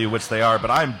won't tell you which they are, but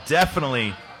I'm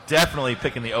definitely definitely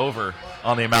picking the over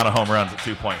on the amount of home runs at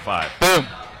 2.5. Boom.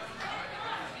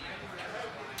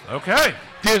 Okay.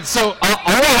 Dude, so all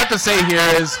I have to say here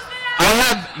is I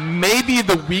have maybe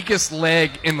the weakest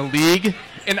leg in the league,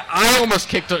 and I almost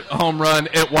kicked a home run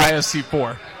at YSC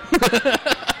 4.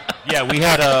 Yeah, we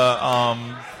had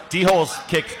D-Holes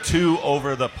kicked 2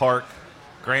 over the park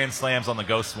grand slams on the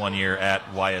Ghost one year at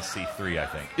YSC 3, I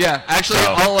think. Yeah, actually,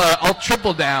 So- I'll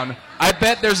triple down. I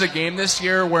bet there's a game this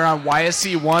year where on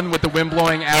YSC 1 with the wind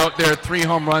blowing out, there are 3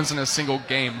 home runs in a single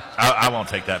game. I won't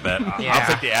take that bet. I'll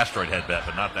take the asteroid head bet,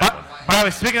 but not that one. By the way,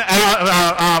 speaking of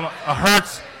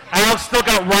Hertz, Alex still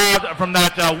got robbed from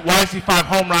that YC5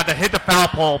 home run that hit the foul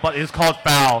pole, but is called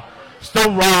foul.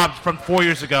 Still robbed from 4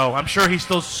 years ago. I'm sure he's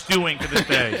still stewing to this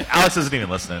day. Alex isn't even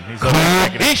listening. He's over there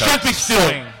making He his should cuts. be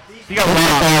stewing. He got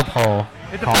Foul robbed. pole.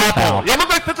 Hit the foul pole. Yeah, look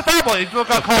like hit the foul pole. He still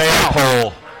got called Fair foul.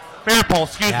 pole. Fair pole.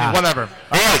 Excuse Yeah. me. Whatever.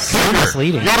 All right, So Cougar,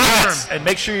 misleading. your Yeah. bets, and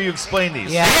make sure you explain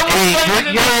these. Yeah, hey,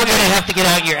 you're all going to have to get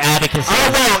out your abacus. I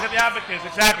will. Get the advocates.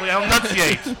 Exactly. I'll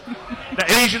enunciate.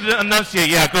 The Asian to enunciate.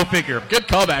 Yeah, go figure. Good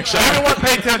callback, So Sean. everyone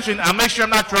pay attention. I'll make sure I'm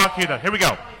not drunk either. Here we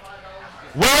go.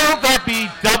 Will there be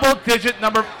double-digit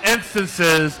number of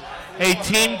instances a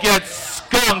team gets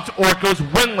skunked or goes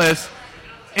winless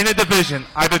in a division,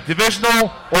 either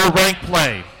divisional or ranked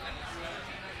play?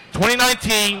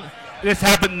 2019, this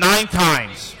happened 9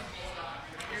 times.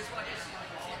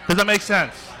 Does that make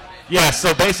sense? Yeah,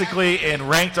 so basically in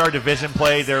ranked R division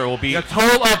play, there will be A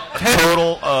total of 10.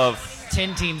 total of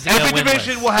 10 teams that Every go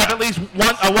division winless. will have at least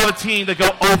one team that go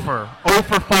 0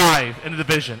 for 5 in the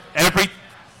division. Every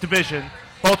division,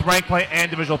 both ranked play and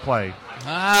divisional play.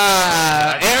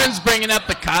 Aaron's bringing up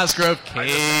the Cosgrove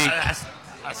cake.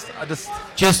 I just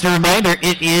Just a reminder,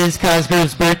 it is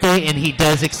Cosgrove's birthday, and he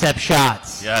does accept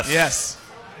shots. yes. Yes.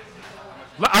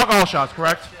 Alcohol shots,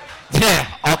 correct? Yeah.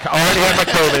 I already have my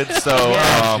COVID,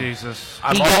 so Jesus.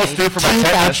 I'm He got almost due for my 2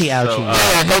 tetanus. ouchie So, ouchies.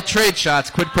 Yeah, he'll trade shots,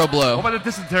 quid pro What blow. about the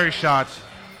dysentery shots?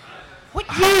 What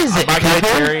year is it, my guy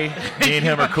Cougar? Terry, me and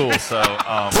him are cool. So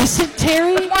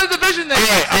Dysentery? What division they all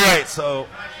right. So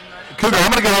Cougar, I'm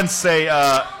gonna go ahead and say,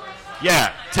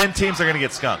 yeah, 10 teams are gonna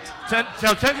get skunked. 10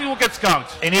 teams will get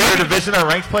skunked. In either division or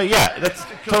ranked play, yeah, that's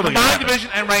totally gonna happen.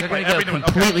 Non-division and ranked They're play. going to Every go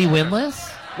division. completely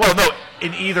winless? Well, no,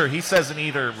 in either he says in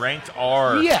either ranked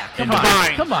or Yeah, come on.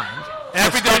 Combined. Come on.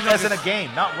 Every skunked division as in a game,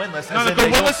 not winless. No, as no, in go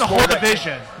they don't winless the score whole that-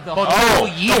 division. The Both- whole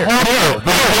year. No.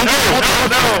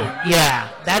 Yeah,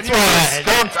 that's When you say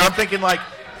why. skunked, I'm thinking like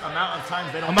amount of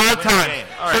times they don't Amount of win a time. game.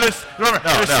 All So right. there's, remember,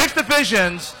 No, there's no. 6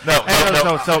 divisions. No, and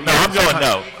no, so no, I'm going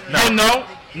no. No, no,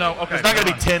 no. Okay. There's not going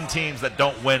to come be 10 teams that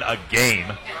don't win a game.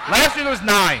 on. Last year there was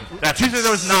 9. That's Tuesday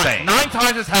there was 9. insane. 9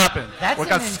 times this happened. That's Where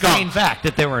it an got insane skunked. fact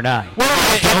that there were 9.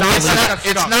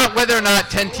 It's not whether or not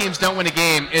 10 teams don't win a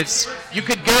game. It's you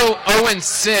could go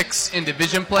 0-6 in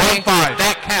division play. 0-5.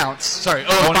 That counts. Sorry,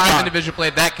 0-5 0-5 in division play.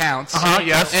 That counts.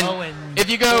 Yes. And 0-4 if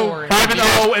you go in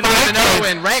 5-0 in ranked 5-0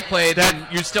 play, in rank play, then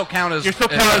you still count as you still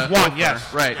count as 1. over.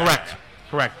 Yes. Right. Correct.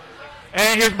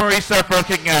 And here's Marisa for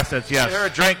kicking assets. You're a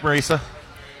Yes. drink, Marisa.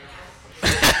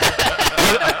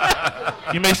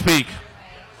 You may speak.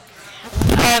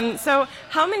 So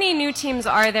how many new teams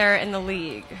are there in the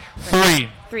league? 3.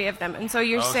 3 of them. And so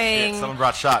you're Oh, saying shit, someone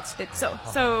brought shots.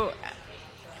 so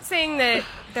saying that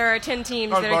there are 10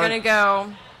 teams that are Barney. going to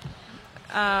go.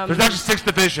 There's actually 6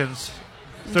 divisions.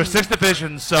 So there's 6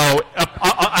 divisions. So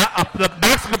the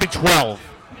max is going to be 12.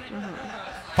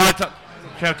 5 times.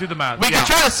 Can't do the math.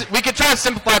 We could try to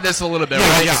simplify this a little bit,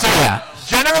 right? yeah. So, Yeah.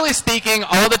 generally speaking,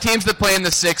 all the teams that play in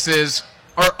the sixes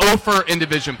are over in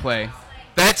division play.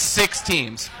 That's 6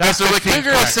 teams. That's so 6 what teams, Cougar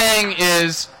is correct. saying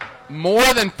is more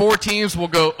than 4 teams will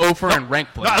go over in rank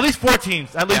play. No, at least 4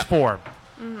 teams. At least 4.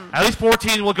 At least 4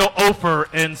 teams will go over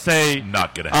in, say,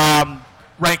 Not gonna happen.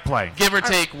 rank play. Give or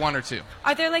take 1 or 2.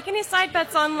 Are there like any side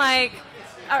bets on like,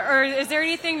 or is there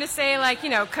anything to say like,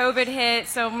 COVID hit,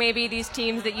 so maybe these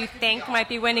teams that you think might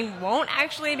be winning won't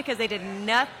actually because they did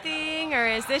nothing, or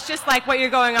is this just like what you're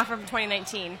going off from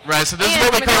 2019? Right, so this is And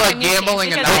what we with call all like the new teams, gambling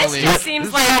because anomalies. This just seems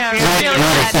This like is all a gambling. really Wait a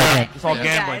bad. second. It's all Yeah,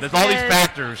 gambling. guys, There's all these because-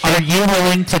 factors. Are you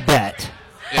willing to bet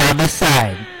on the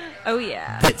side Oh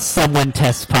yeah. that someone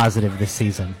tests positive this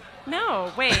season?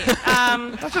 No, wait. I'd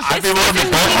be willing to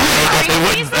bet, but they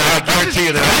wouldn't. I guarantee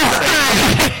you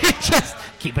that. Just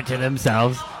keep it to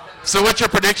themselves. So what's your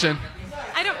prediction?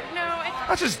 I don't know.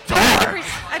 That's just I don't dark. wanna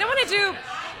I don't want to do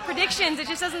predictions. It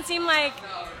just doesn't seem like.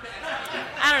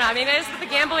 I don't know. I mean, there's the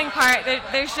gambling part.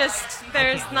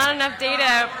 There's not enough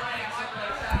data.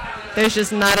 There's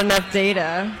just not enough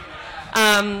data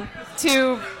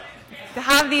to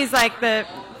have these like the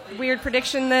weird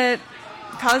prediction that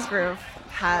Cosgrove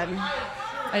had.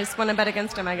 I just want to bet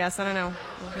against him, I guess. I don't know.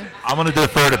 I'm going to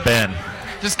defer to Ben.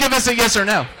 Just give us a yes or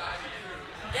no.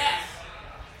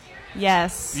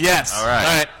 Yes. Yes. All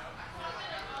right.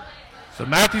 So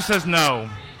Matthew says no.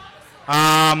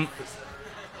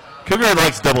 Cougar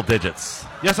likes double digits,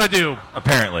 Yes, I do.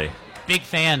 apparently. Big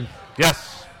fan.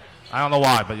 Yes. I don't know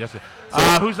why, but yes.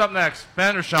 Who's up next?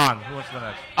 Ben or Sean? Who wants to go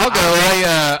next? I'll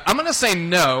go. I'm going to say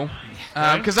no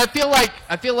because I feel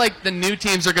like the new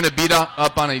teams are going to beat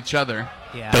up on each other.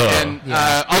 Yeah. And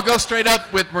I'll go straight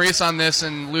up with Maurice on this,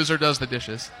 and loser does the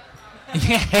dishes.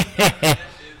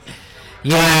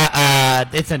 Yeah,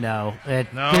 it's a no.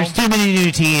 No? There's too many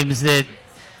new teams that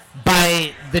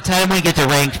by the time we get to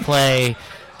ranked play,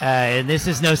 and this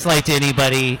is no slight to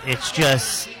anybody, it's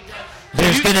just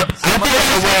there's going to Someone's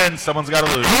got to win. Someone's got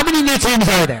to lose. How many new teams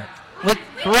are there? Look,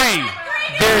 Three.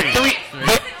 there are three.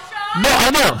 No, I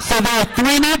know. So there are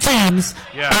 3 new teams.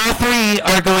 Yeah. All 3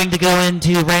 are going to go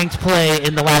into ranked play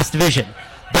in the last division.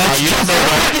 That's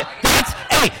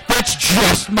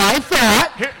just my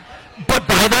thought. But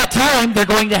by that time, they're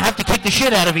going to have to kick the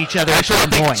shit out of each other Actually, I at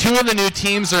some think point. 2 of the new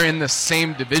teams are in the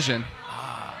same division.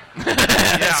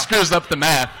 That screws up the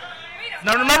math.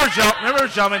 Now remember,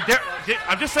 gentlemen,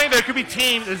 I'm just saying there could be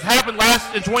teams that happened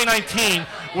in 2019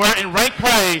 where in ranked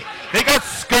play they got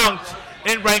skunked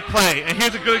in ranked play. And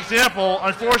here's a good example.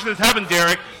 Unfortunately, this happened,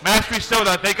 Derek. Mastery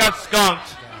Soda, they got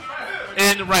skunked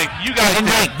in rank. You guys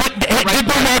did.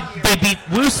 But they beat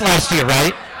Woos last year,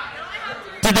 right?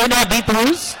 Did they not beat the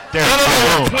Woos?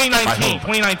 No,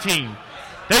 2019.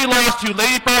 They lost to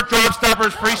Lady Bird, Drop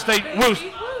Steppers, Free State, Woos.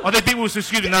 Oh, they beat Woos,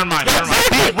 excuse me, never mind.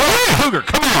 Cougar,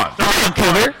 come on.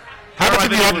 Cougar? How much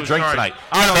have you had to drink tonight?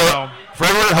 I don't know. For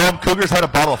everyone at home, Cougar's had a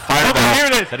bottle of Fireball Here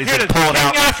it is. that he's been pulling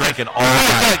out and drinking all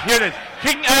night. Here it is.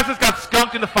 King Asses got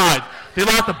skunked in the 5. They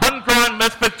lost to Button Grind,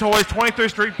 Misfit Toys, 23rd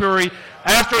Street Brewery,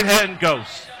 Asteroid Head, and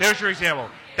Ghosts. There's your example.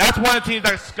 That's one of the teams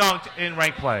that got skunked in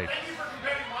ranked play.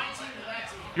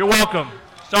 You're welcome.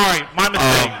 Sorry, my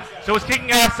mistake. So it's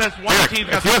kicking ass since one team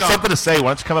got If you have skunked. something to say, why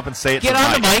don't you come up and say it Get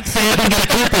on the mic, say it, and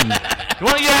get open. You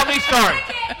want to yell at me? Sorry.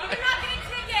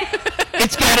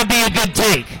 It's got to be a good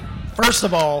take. First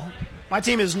of all, my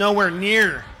team is nowhere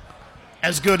near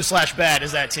as good / bad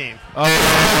as that team.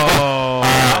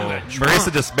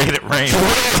 Marissa just made it rain.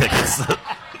 Tickets.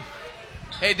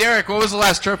 Hey, Derek, what was the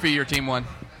last trophy your team won?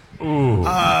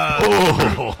 My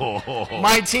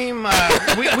team,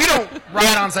 we don't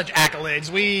ride on such accolades.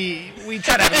 We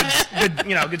try to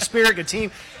have a good spirit, good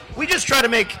team. We just try to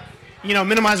make,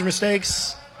 minimize our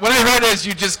mistakes. What I heard is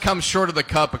you just come short of the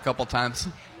cup a couple times.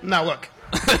 Now look,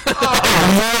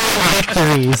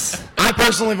 Victories. I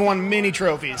personally have won many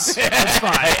trophies. That's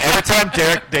fine. Hey, every time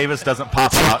Derek Davis doesn't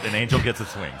pop out, an angel gets a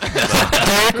swing.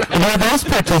 Derek, were those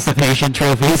participation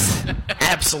trophies?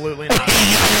 Absolutely not.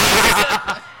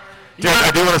 Derek,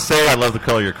 I do want to say I love the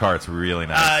color of your car. It's really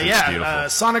nice. It's beautiful.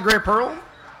 Sonic Gray Pearl.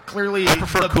 Clearly, I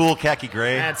prefer cool khaki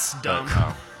gray. That's dumb.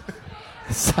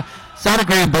 Sonic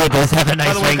Gray and Blue does have a nice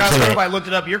By the way, ring guys, to if it. I looked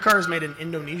it up, your car is made in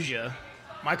Indonesia.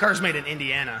 My car is made in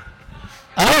Indiana.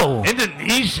 Oh.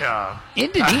 Indonesia.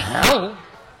 Indonesia.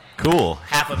 Cool.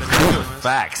 Half of it.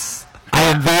 Facts. I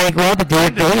am very glad that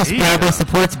Derek Davis proudly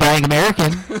supports buying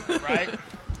American. Right?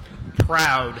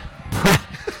 Proud.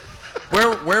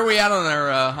 Where are we at on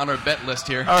our bet list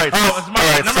here? All right. It's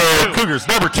number 2. Cougars,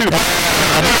 number 2. Number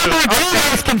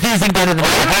 2 is confusing better than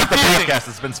Half the confusing. podcast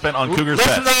has been spent on Cougars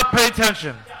Listen bets. up, pay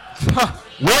attention.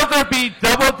 Will there be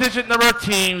double-digit number of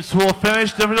teams who will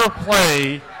finish divisional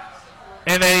play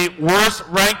in a worse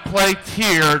ranked play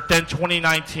tier than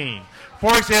 2019?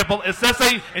 For example, let's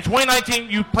say in 2019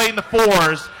 you played in the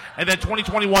 4s, and then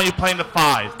 2021 you play in the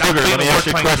 5s. That Cougar, would be let me the ask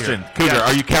you a worst playing question. tier. Cougar, Yes.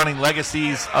 are you counting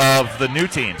legacies of the new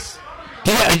teams?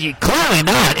 Yeah, clearly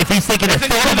not. If he's thinking a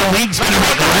third of the league's going to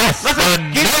make less.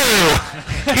 Listen,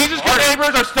 Jesus Good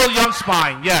Neighbors are still Young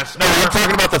Spine. Yes. No, we're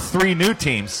talking about the 3 new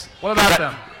teams. What about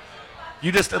them?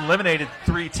 You just eliminated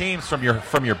 3 teams from your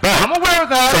bet. I'm aware of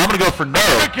that. So I'm going to go for no.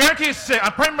 I guarantee it's 6.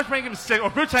 I'm pretty much making it 6. Or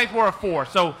Blue Tank were a 4.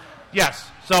 So, yes.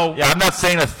 So Yeah, I'm not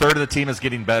saying a third of the team is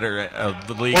getting better,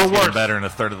 the league Or is getting worse. better, and a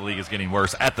third of the league is getting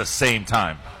worse at the same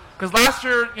time. because last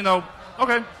year,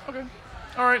 okay.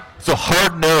 All right. So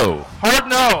hard no. Hard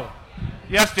no.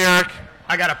 Yes, Derek.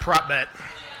 I got a prop bet.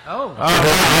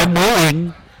 I'm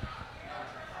willing.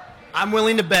 I'm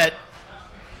willing to bet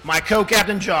my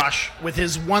co-captain Josh, with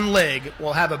his one leg,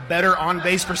 will have a better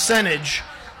on-base percentage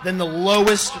than the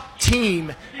lowest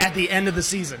team at the end of the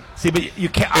season. See, but you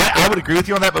can't. I would agree with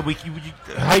you on that. But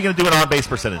how are you going to do an on-base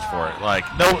percentage for it? Like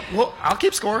no. Well, I'll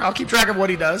keep score. I'll keep track of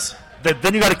what he does.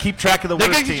 Then you got to keep track of the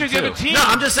worst team too. No,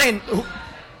 I'm just saying.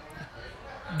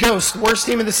 Ghost, worst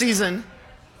team of the season.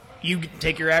 You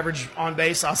take your average on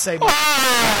base. I'll say. Bold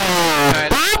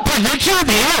prediction of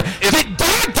the year.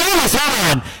 Derek Davis,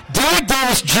 hold on. Derek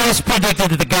Davis just predicted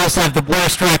that the Ghosts have the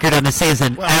worst record on the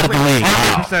season out of the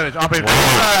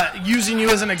league. Using you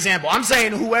as an example, I'm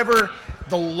saying whoever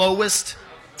the lowest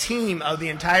team of the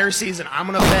entire season, I'm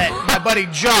going to bet my buddy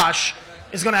Josh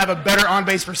is going to have a better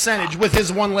on-base percentage with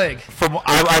his one leg.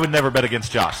 I would never bet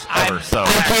against Josh ever.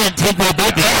 I can't take that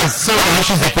bet because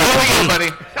Josh is a Here we go, buddy.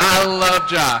 I love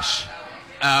Josh.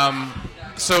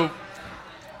 So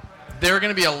there are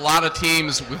going to be a lot of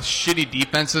teams with shitty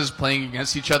defenses playing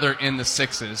against each other in the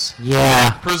sixes.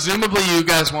 Yeah. Presumably you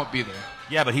guys won't be there.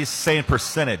 Yeah, but he's saying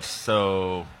percentage,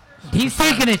 so... He's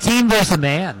taking a team versus a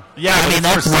man. Yeah, I mean,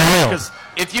 that's wild.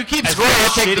 If you keep scoring, I'll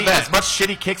take the bet. As much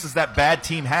shitty kicks as that bad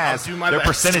team has, I'll do my their best.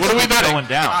 percentage What are we keeps betting? going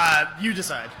down. You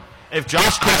decide. If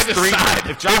Josh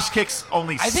kicks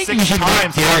only I think 6 you should times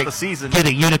let throughout Derek the season, get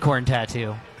a unicorn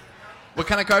tattoo. What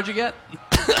kind of card you get?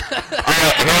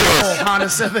 Honda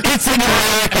Civic. It's an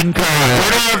American card.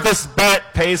 winner of this bet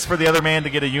pays for the other man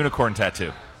to get a unicorn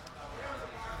tattoo.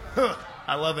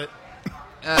 I love it.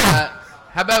 How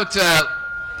about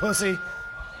Pussy.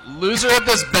 loser of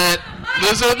this bet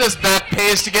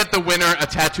pays to get the winner a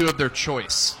tattoo of their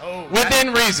choice.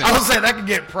 Within reason. I was saying that could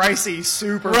get pricey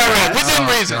super Right, fast. within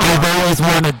reason. I've always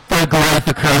wanted Thug Life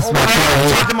across my Talk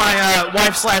forehead. to my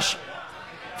wife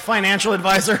 / financial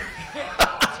advisor.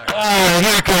 Oh,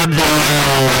 here comes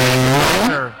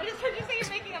I just heard you say you're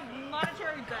making a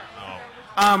monetary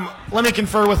bet. Let me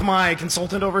confer with my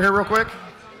consultant over here real quick.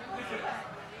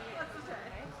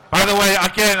 By the way,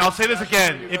 again, I'll say this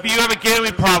again. If you have a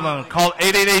gambling problem, call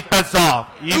 888-BETS-OFF.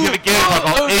 You have a gambling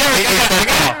problem, call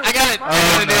 888-BETS-OFF. I got it.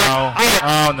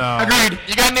 Oh, no. Agreed.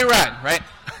 You got a new ride, right?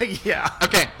 Yeah.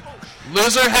 Okay.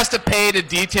 Loser has to pay to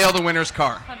detail the winner's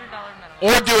car.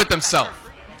 Or do it themselves.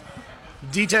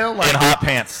 Detail? In Like, hot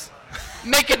pants.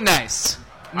 Make it nice.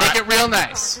 Make it real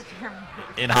nice.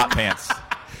 In hot pants.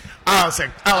 I'll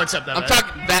accept that. I'm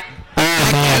talking that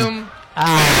vacuum.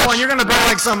 Well, you're going to bet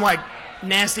like some like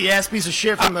nasty-ass piece of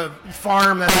shit from the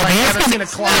farm that like haven't seen a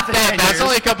cloth in 10 That's years.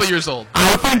 only a couple years old.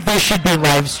 I think this should be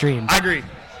live streamed. I agree.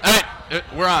 All right,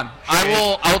 we're on.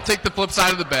 I will take the flip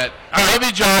side of the bet.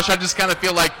 Maybe Josh. I just kind of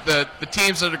feel like the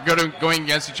teams that are going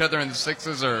against each other in the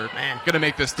sixes are going to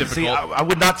make this difficult. See, I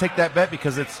would not take that bet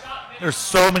because there's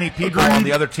so many people on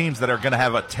the other teams that are going to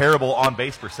have a terrible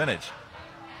on-base percentage.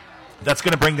 That's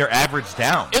going to bring their average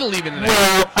down. It'll even it out.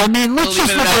 Well, I mean, let's It'll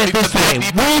just even look it out at it this because way. the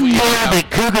defense We will even know it out. that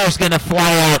Cougar's going to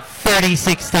fly out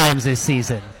 36 times this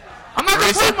season. I'm not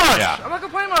going to play much. Yeah. I'm not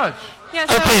going to play much. Yeah,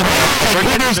 so Okay, well,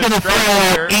 Cougar's going to fly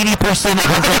out 80% of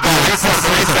his at-bats.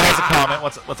 Teresa has a comment.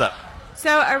 What's up? So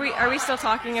are we still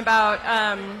talking about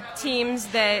teams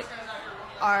that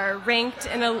are ranked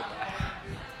in a?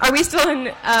 Are we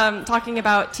still talking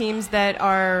about teams that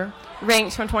are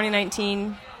ranked from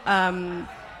 2019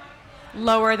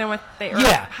 lower than what they are?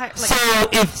 Yeah. So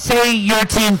if, say, your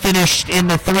team finished in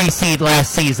the 3 seed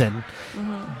last season,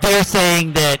 they're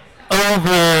saying that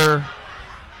over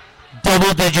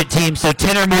double-digit teams, so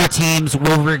 10 or more teams,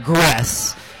 will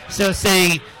regress. So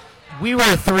say we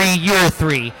were 3, you're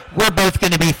 3, we're both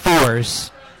going to be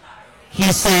 4s.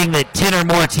 He's saying that 10 or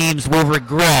more teams will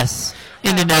regress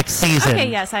in the next season.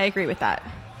 Okay, yes, I agree with that.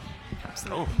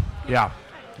 Absolutely. Yeah.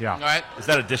 All right. Is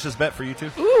that a dishes bet for you two?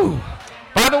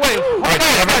 By the way,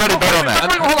 Everybody bet on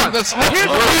that. hold on.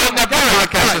 We're in that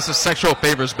podcast. This is sexual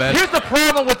favors bet. Here's the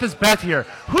problem with this bet here.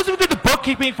 Who's going to do the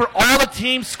bookkeeping for all the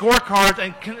team scorecards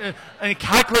and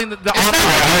calculating the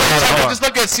Just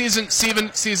look at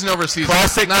season over season.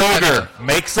 Classic Not Cougar that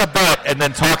makes a bet and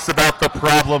then talks about the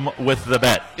problem with the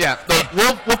bet. Yeah,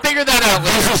 we'll figure that out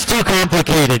later. This is too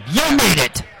complicated. You made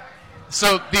it.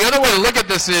 So the other way to look at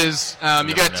this is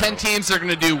you got 10 teams that are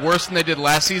going to do worse than they did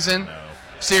last season.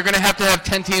 So you're going to have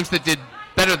 10 teams that did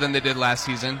better than they did last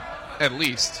season, at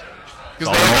least.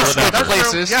 Because they have split That's true.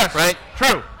 places, Yes. right?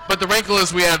 True. But the wrinkle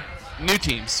is we have new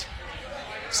teams.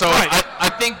 So Right. I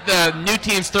think the new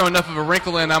teams throw enough of a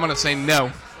wrinkle in, I'm going to say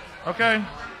no. Okay.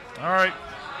 All right.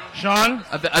 Sean?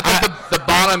 I think the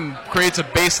bottom creates a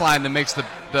baseline that makes the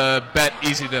bet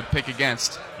easy to pick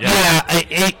against. Yeah,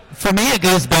 for me it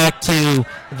goes back to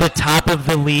the top of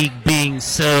the league being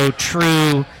so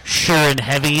true, sure, and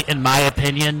heavy, in my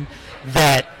opinion,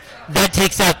 that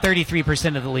takes out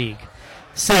 33% of the league.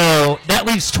 So that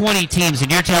leaves 20 teams,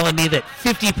 and you're telling me that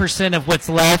 50% of what's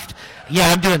left, yeah,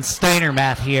 I'm doing Steiner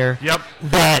math here, Yep.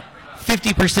 that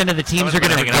 50% of the teams are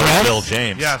going to Hanging out with Bill regress?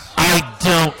 James. Yes. I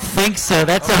don't think so.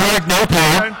 That's a hard no, Okay.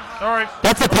 pal. All right.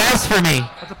 That's a pass for me.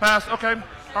 That's a pass. Okay.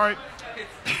 All right.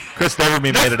 Chris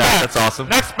Neverme made it out. That's awesome.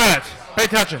 Next bet. Pay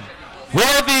attention.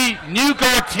 Will the new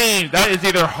guard team, that is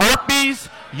either Harpies,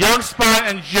 Young Spine,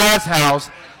 and Jazz House,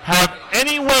 have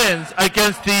any wins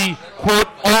against the, quote,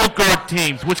 old guard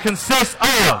teams, which consists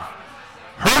of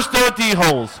Hearthstone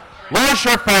D-Holes, Lone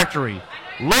Shirt Factory,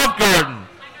 Love Garden,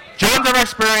 John Denver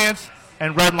Experience,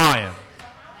 and Red Lion?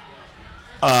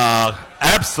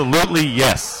 Absolutely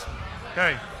yes.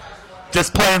 Okay.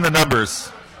 Just playing the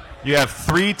numbers. You have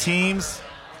 3 teams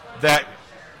that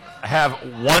have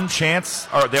one chance,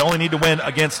 or they only need to win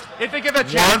against if they get that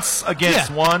chance. Once against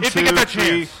Yeah. 1, If they 2, get that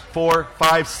 3, chance. 4,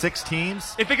 5, 6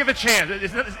 teams. If they get the chance,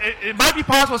 it might be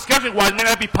possible scheduling-wise. It may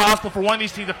not be possible for one of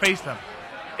these teams to face them.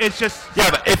 It's just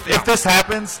Yeah, but if this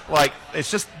happens, like,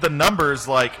 it's just the numbers,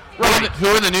 like, Who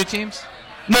are the new teams?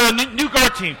 no new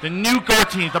guard teams. The new guard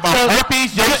teams about So,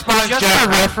 Harpies, Young Spine, just Jazz. for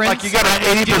reference, Like, you got an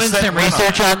I was doing 80% some runoff.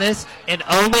 research on this, and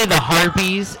only the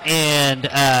Harpies and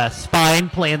Spine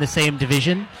play in the same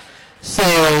division. So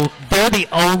they're the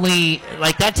only,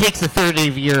 like, that takes a third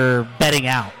of your betting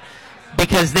out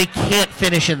because they can't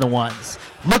finish in the ones.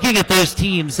 Looking at those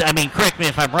teams, I mean, correct me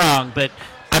if I'm wrong, but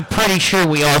I'm pretty sure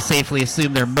we all safely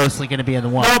assume they're mostly going to be in the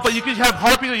ones. No, but you could have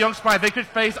Harpies or Young Spine. They could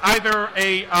face either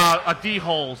a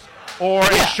D-Holes or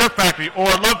a Shirt Factory or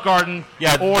a Love Garden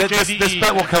or JDE. this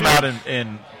bet will come out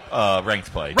in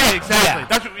ranked play. Right, exactly. Yeah.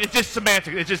 That's it's just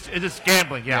semantic. It's just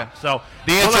gambling. Yeah. So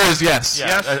The answer is yes. Yeah,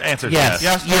 Yes. answer is Yes.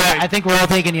 yes. Yes. Yeah, okay. I think we're all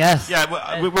thinking yes. Yeah,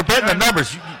 we're betting the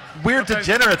numbers. We're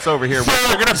degenerates over here.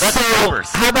 We're going to bet the numbers.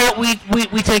 How about we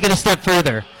take it a step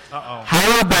further? Uh-oh.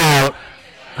 How about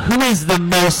who is the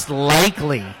most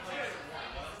likely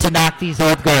to knock these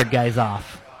old guard guys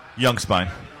off? Young Spine.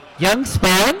 Young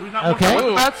Spine? Okay.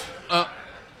 Ooh.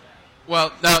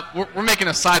 Well, now we're making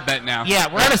a side bet now. Yeah,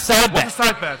 we're on a side What's the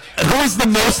bet. side bet? Who is the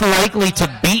most likely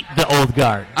to beat the old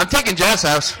guard? I'm taking Jazz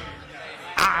House.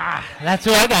 That's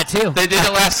who I got too. They did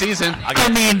it last season. I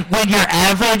mean, when your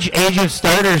average age of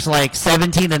starter's like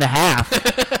 17 and a half,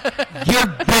 you're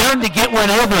bound to get one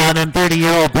over on them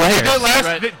 30-year-old players.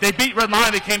 They beat Red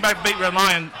Lion. They came back and beat Red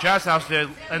Lion. Jazz House did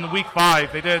in week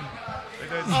 5. They did.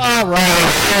 All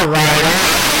right.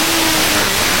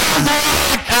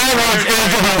 Average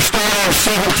age of our starter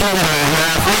 17 and a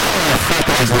half.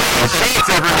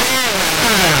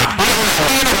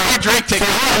 Drink ticket.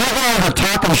 The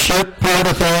talking shit part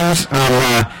of things.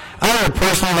 I would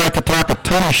personally like to talk a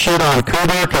ton of shit on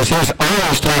Cooper because he's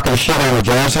always talking shit on the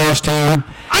Jazz House team.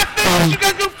 I finished. You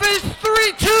guys go finish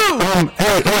 3-2.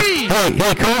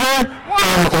 Hey, Cooper.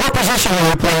 What position are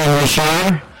you playing this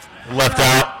year? Left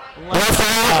out. Left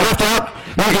out.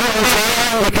 You're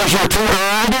playing because you're too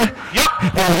old. Yep.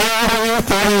 And how old are you?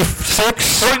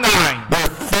 36. 49.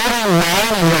 You're 49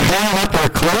 and you're hanging up your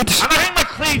cleats. I'm not hitting my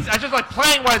cleats. I just like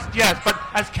playing wise, yes, but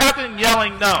as captain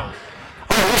yelling, no.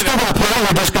 Oh, you're still going to play?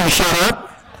 You're just going to shut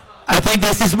up? I think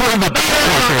this is more of a I'm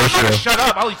not gonna shut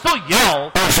up. I'll still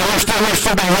yell. Oh, so you're still going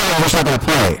to yell, you're just not going to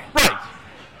play? Right.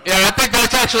 Yeah, I think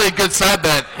that's actually a good side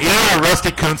bet. Yeah,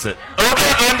 Rusty Kunsit.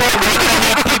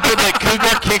 People that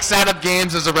Cougar kicks out of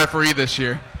games as a referee this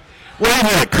year. Wait a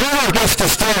minute, Cougar gets to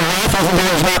stay off even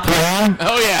though he's not playing?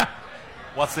 Oh yeah.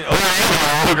 What's the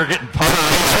Cougar getting punched?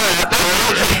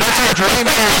 That's our dream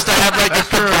here is to have like a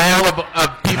corral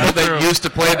of people that used to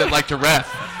play that like to ref.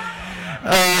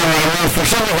 Well, for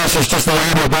some of us, it's just the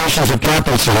obligations of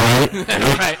captaincy, right?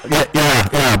 Right.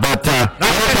 Yeah, but...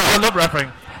 I love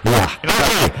refereeing. Yeah.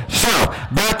 Okay, so,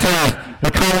 back to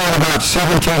the comment about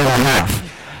 17 and a half.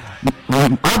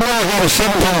 I've never had a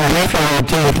 17 and a half-year-old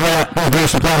team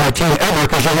play my team ever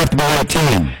because you have to be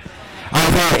 18. I've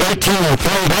had 18 and 3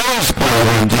 days play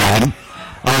one time.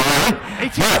 All right?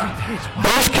 But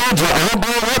those kids are all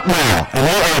grown up now, and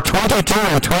they are 22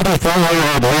 and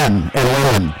 23-year-old men and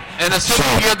women. And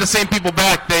assuming you have the same people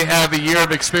back, they have a year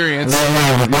of experience. They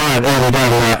have gone,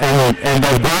 and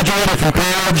they graduated from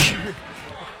college,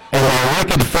 and they're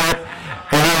wicked fit.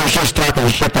 And I was just talking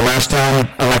shit the last time,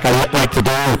 like I like to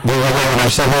do, when I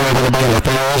said hello to everybody in the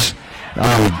things,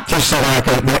 just so that I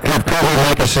could have Kobe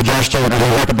make a suggestion and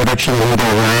make a prediction and go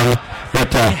around.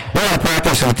 But we're in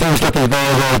practice, and the team's looking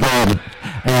very, very good.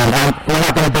 And we're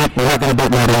not going to beat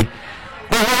Muddy.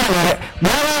 Well, wait a minute.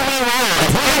 No.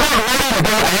 If we're not ready to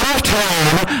go out of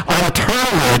town on a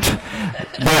tournament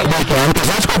that weekend, because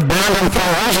that's what Ballin 4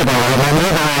 years ago, remember?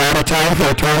 They were out of town for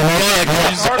a tournament.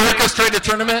 Yeah, orchestrate a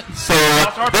tournament. So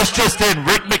this just in,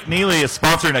 Rick McNeely is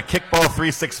sponsoring a Kickball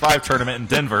 365 tournament in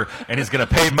Denver, and he's going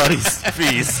to pay Muddy's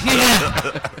fees. Oh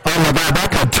my God, that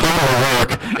could totally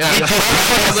work. Yeah,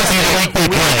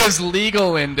 weed is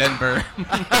legal in Denver.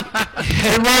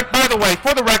 And by the way,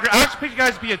 for the record, I was expecting you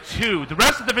guys to be a 2. The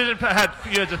rest of the division had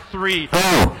you as a 3.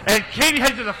 Oh. And Katie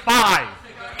had you as a 5.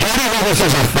 Katie had this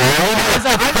as a 5? Is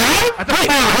that 5? At the 5.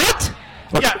 What?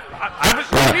 Yeah, I have it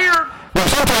here. Well,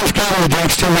 sometimes Kevin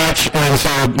drinks too much, and so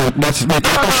that's the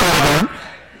shot.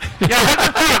 Yeah,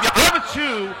 I have a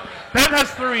 2. Ben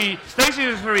has 3. Stacy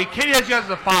has 3. Katie has you guys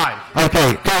a 5.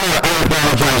 Okay, go ahead. I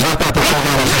apologize. I thought the show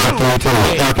was a 3 too.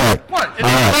 Okay. What? It's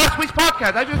last week's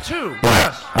podcast. I did 2.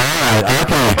 Yes. All right.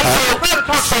 Okay.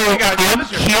 I'm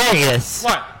curious.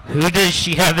 What? Who does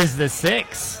she have as the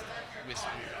 6?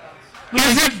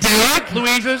 Is it Derek?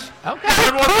 Louise's. Okay.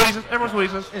 Everyone's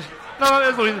Louise's. No,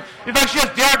 it's Louise's. In fact, she has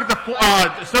Derek at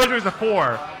the Surgery is a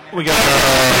 4. We got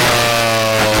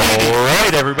all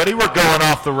right, everybody. We're going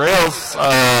off the rails.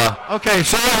 Okay,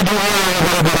 sorry to do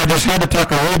that, but I just had to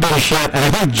talk a little bit of shit, and I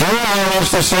think Joey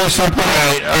wants to say something. All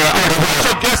right, our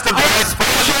special guest of the night,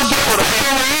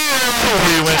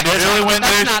 Julie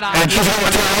Windage. And she's going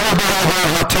to tell everybody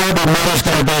about how terrible Mother's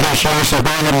going to be this year, so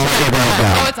go ahead and let her go.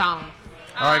 Oh, it's on.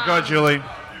 All right, go ahead, Julie.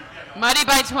 Muddy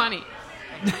by 20.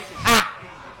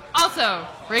 Also,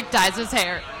 Rick dyes his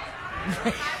hair.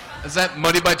 Is that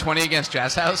Muddy by 20 against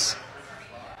Jazz House?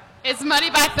 It's Muddy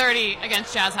by 30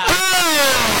 against Jazz House.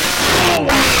 Oh,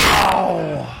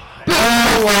 wow.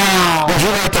 Oh, wow. Would you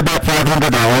like to bet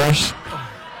 $500?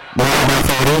 Muddy by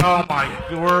 30? Oh, my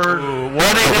word.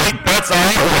 188 bets on.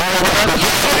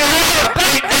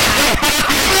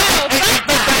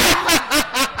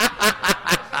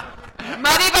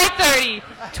 Muddy by 30,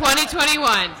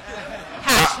 2021.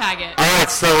 Hashtag it. All right,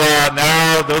 so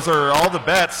now those are all the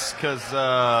bets because we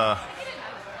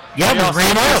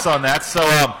ran out on that. So,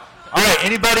 all right,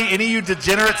 any of you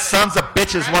degenerate sons of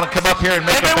bitches want to come up here and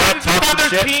make a bet, talk some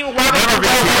shit? I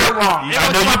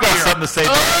know you got something to say.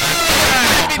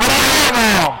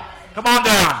 Come on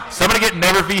down. Somebody get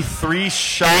Never Be 3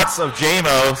 shots of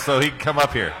JMO so he can come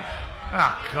up here.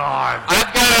 Oh, God.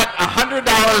 I've got $100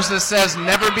 that says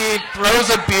Never Be throws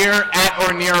a beer at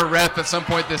or near a ref at some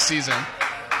point this season.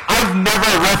 I've never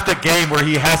refed a game where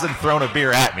he hasn't thrown a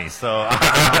beer at me, so.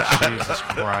 Jesus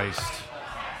Christ.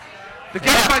 The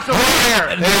guest might still be there.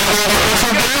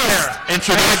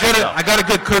 I got a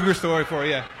good Cougar story for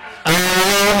you.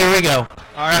 Here we go.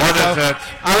 All right, What so is it?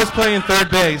 I was playing third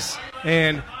base,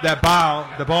 and the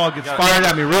ball gets fired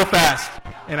at me real fast,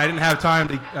 and I didn't have time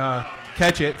to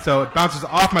catch it, so it bounces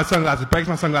off my sunglasses, breaks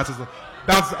my sunglasses,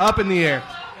 bounces up in the air,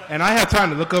 and I had time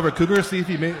to look over at Cougar to see if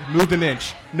he moved an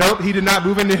inch. Nope, he did not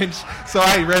move an inch, so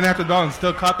I ran after the ball and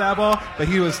still caught that ball, but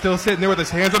he was still sitting there with his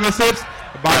hands on his hips.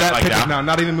 By that like pitch that. now,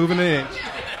 not even moving an inch.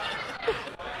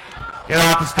 Get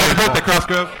off the stage. Happy birthday,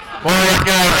 Crossgrove.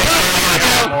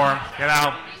 Get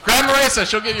out. Grab Marissa,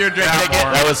 she'll get you a drink ticket.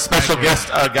 That was special guest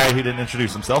guy who didn't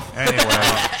introduce himself. Anyway.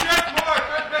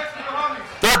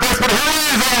 Third baseman, who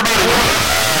is everybody?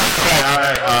 All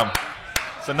right.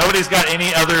 So nobody's got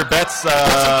any other bets. Put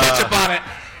some ketchup on it.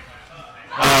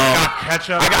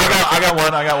 Ketchup. I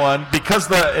got one. Because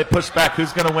it pushed back,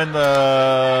 who's going to win the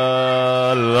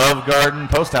Love Garden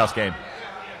Post House game?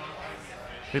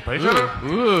 They play each other?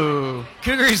 Ooh.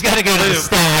 Cougar's got to go to the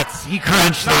stats. He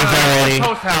crunched those already. It's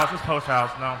post house. It's post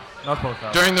house. No, not post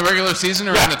house. During the regular season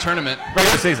or in the tournament?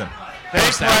 Regular season. They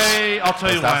play, I'll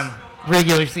tell you when.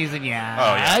 Regular season, yeah.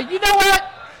 Oh, yeah. You know what?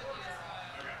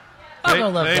 I'll go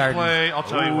Love They Garden. play, I'll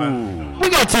tell you when. We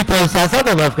got 2 post house. I'll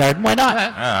go Love Garden. Why not? All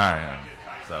right.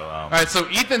 So, All right, so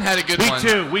Ethan had a good Week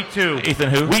one. Week two. Ethan,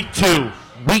 who? Week 2.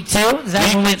 Week 2? Is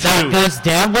that when that goes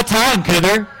down? What time,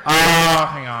 Cougar?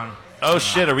 Hang on. Oh,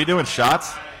 shit. Are we doing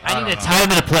shots? I need a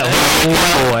time and a play.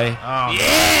 Oh, boy.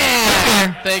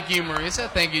 Yeah! Thank you, Marissa.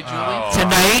 Thank you, Julie.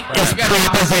 Tonight is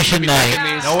proposition night.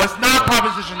 No, it's not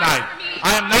proposition night.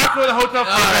 I am not going to the hotel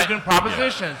for doing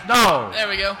propositions. No. There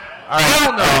we go. All right.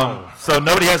 Hell no. So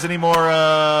nobody has any more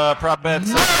prop bets?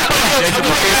 Jason,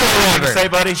 what do you say,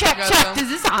 buddy? Check. Is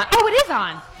this on? Oh, it is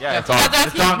on. Yeah, it's on.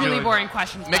 That's It's on, really Julie. boring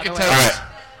questions. Make by it the way. toast.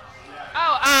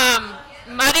 All right.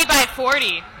 Muddy by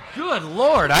 40. Good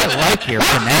Lord, I like your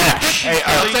panache. Hey,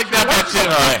 I'll take that bet too.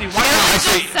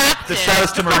 Actually, the shout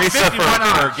outs to Marisa 50, why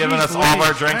not? for giving us all of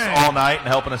our drinks Hey. all night and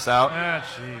helping us out. Ah,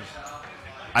 jeez.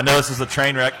 I know this is a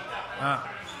train wreck.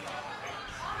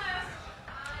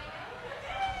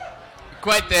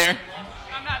 Quite there.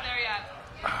 I'm not there yet.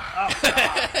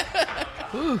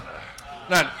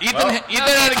 No, Ethan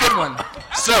had a good one.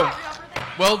 So,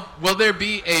 will there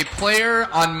be a player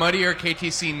on Muddy or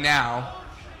KTC now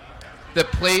that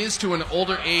plays to an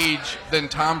older age than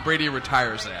Tom Brady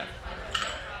retires at?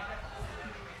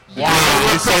 Wow.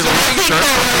 You say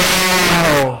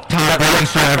Wow. Tom Brady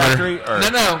forever.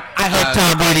 No. I hope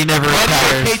Tom Brady never Muddy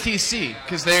or retires. KTC,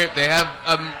 because they have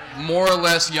a more or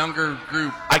less younger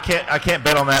group. I can't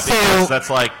bet on that because that's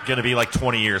like going to be like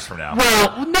 20 years from now.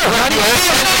 Well, no.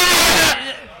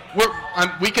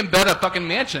 We can bet a fucking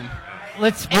mansion.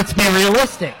 let's be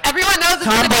realistic. Everyone knows it's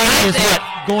Tom going to be Brady is Wednesday.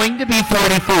 going to be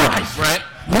 44. Right.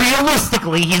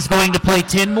 Realistically, he's going to play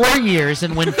 10 more years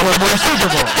and win 4 more Super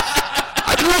Bowls.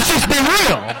 Let's just be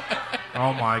real.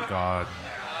 Oh my God.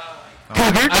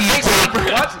 Cougar,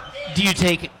 What? do you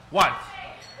take What?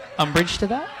 umbrage to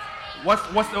that? What's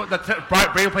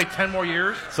Brady will play 10 more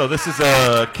years? So this is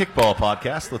a kickball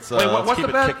podcast. Let's what's keep the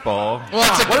it bet? kickball.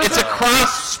 Well, it's a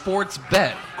cross sports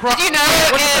bet. Did you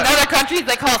know in other countries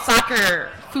they call soccer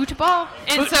football?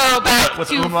 And so back What's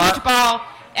to umlaut? football,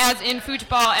 as in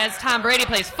football, as Tom Brady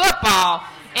plays football.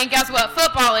 And guess what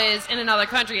football is in another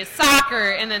country is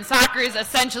soccer. And then soccer is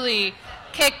essentially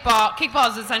kickball. Kickball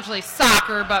is essentially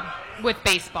soccer, but with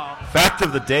baseball. Fact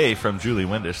of the day from Julie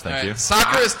Windish. Thank you.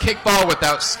 Soccer is kickball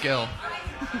without skill.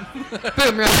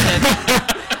 Boom, roasted.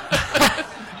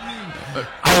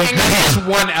 English is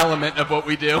one element of what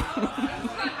we do.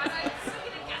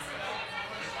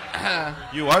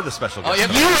 You are the special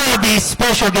guest. You are the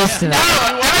special guest tonight.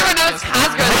 Everyone knows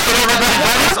Cosgrove.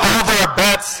 That's all of our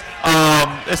bets.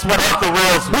 This went off the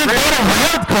rails. We got a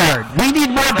wild card. We need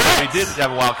more bets. We did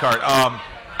have a wild card.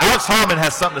 Alex Harmon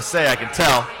has something to say, I can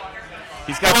tell.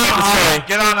 He's got something to say.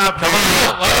 Get on up. Come on.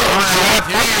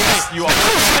 You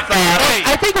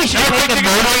I think we should take a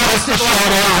moment just to shout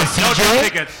out No CJ.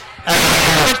 tickets.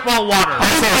 Baseball water.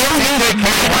 Also, CJ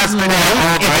last minute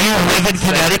if you live in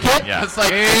Connecticut. Yeah. It's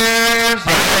like,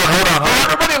 Hold on. for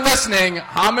everybody listening,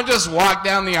 Hamid just walked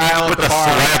down the aisle With at the a bar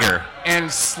swagger.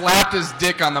 and slapped his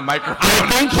dick on the microphone.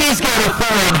 I think he's got a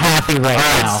full unhappy right All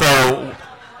now.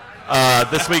 right,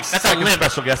 so this week's second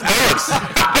special guest, Alex.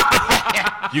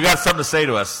 You got something to say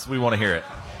to us. We want to hear it.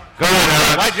 Go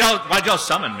ahead, Alex. Why'd y'all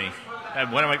summon me?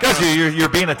 What am I? Because you're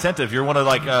being attentive. You're one of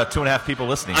like 2.5 people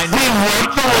listening. We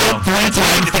worked the room 3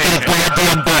 times to get a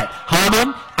goddamn bet.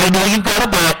 Harmon, I know you've got a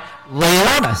bet. Lay it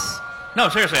on us. No,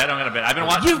 seriously, I don't got a bit. I've been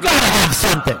watching. You've got to have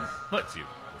something. What's you?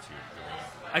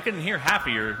 I couldn't hear half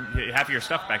of your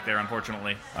stuff back there,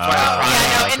 unfortunately.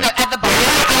 Yeah, no, at the bar,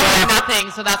 I had nothing,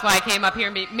 so that's why I came up here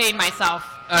and made myself.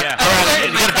 Yeah.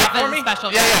 Alerted You got a bet myself for as a me?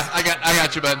 special Yeah, guest. I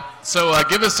got you, bud. So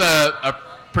give us a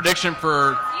prediction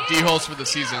for D-holes for the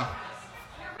season.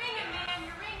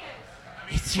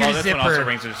 It's your Well, this one also zipper.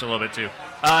 rings just a little bit too.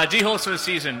 D-holes for the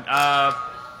season.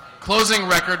 Closing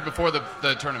record before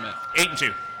the tournament.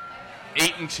 8-2.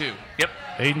 8-2. Yep.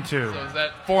 8-2. So is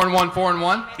that 4-1,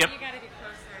 4-1? Yep.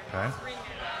 Okay.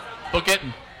 Book it.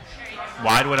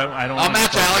 Why would I don't. I'll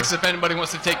match Alex if anybody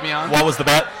wants to take me on. What was the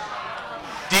bet?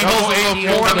 D-holes will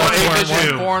go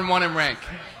 4-1 4-1. 4-1 in rank.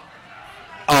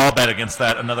 I'll bet against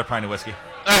that. Another pint of whiskey.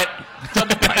 All right.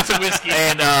 Double pints of whiskey.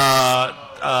 And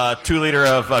 2 liter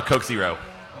of Coke Zero.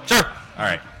 Sure. All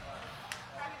right.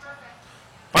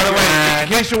 By the way, in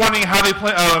case you're wondering how they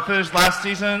finished last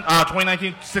season,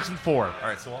 2019 6-4. All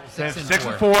right. So what was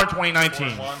 6-4 in 2019.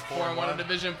 4-1 in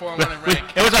division, 4-1 in rank.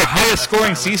 It was our highest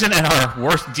scoring season and our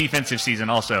worst defensive season,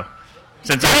 also,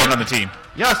 since I've been on the team.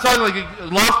 Yeah, I started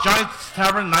like lost Giants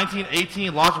Tavern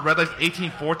 19-18, lost to Red Lights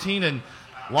 18-14, and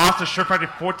lost to Shirt Factory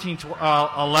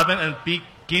 14-11, and beat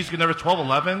Geese Never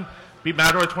 12-11. Beat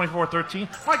Matador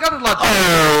 24-13. My God, there's a lot.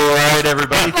 All right,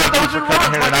 everybody. Thank you for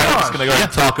coming here my tonight. I'm just gosh. going to go ahead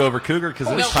and talk over Cougar because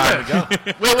it's time to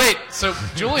go. Wait. So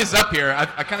Julie's up here.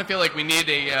 I kind of feel like we need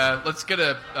let's get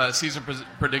a season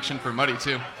prediction for Muddy,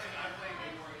 too.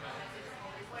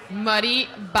 Muddy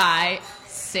by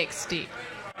 60.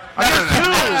 I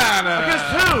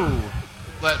guess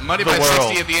two. Let Muddy The by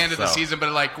world, 60 at the end of the so. season,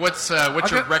 but like, what's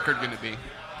your record going to be?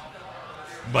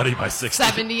 Buddy by 60.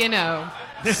 70-0.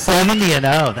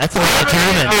 70-0. That's a lot of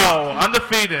tournament. Oh,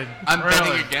 undefeated. I'm Really?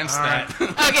 betting against All that.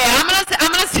 Okay,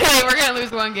 I'm gonna say we're gonna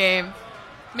lose 1 game.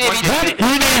 Maybe Who 2. do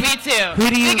Maybe 2. who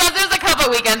do you- Because there's a couple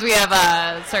weekends we have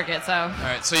a circuit, so All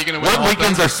right, so you're going to win What all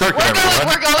weekends things. are circuit, we're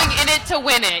everyone? going in it to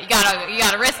win it. You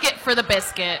gotta risk it for the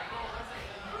biscuit.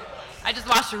 I just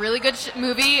watched a really good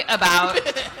movie about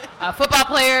a football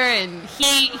player, and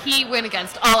he went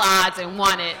against all odds and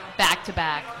won it back to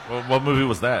back. What movie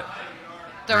was that?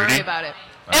 Don't worry about it.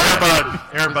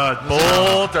 Airbud.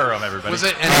 Bull Durham, everybody. Was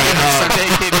it Sunday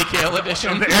KVKL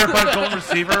edition? The Airbud Golden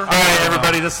Receiver. All right,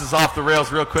 everybody, this is off the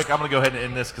rails real quick. I'm going to go ahead and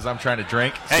end this because I'm trying to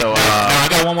drink. Hey, So, no, I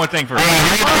got one more thing for you.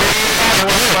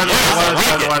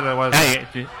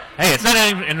 Hey, it's not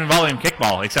even involving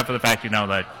kickball, except for the fact,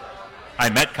 that I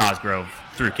met Cosgrove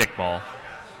through kickball.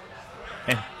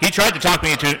 And he tried to talk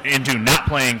me into not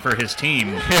playing for his team.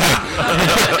 He's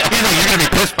like, you're going to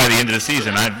be pissed by the end of the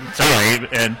season. I'm sorry.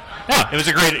 And yeah, it was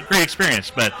a great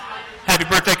experience. But Happy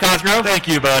birthday, Cosgrove. Thank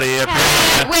you, buddy.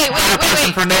 Wait.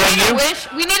 For knowing you.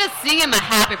 We need to sing him a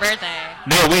happy birthday.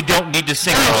 No, we don't need to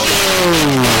sing. You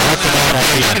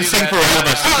can sing for all of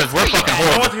us because we're fucking I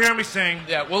horrible. want to hear me sing.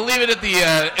 Yeah, we'll leave it at the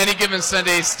Any Given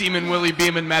Sunday, Steamin' Willie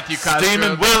Beeman, Matthew Cosgrove.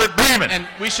 Steamin' Willie Beeman. And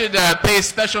we should pay a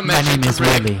special mention name to is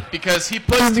Rick Willie. because he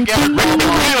puts together Kickball.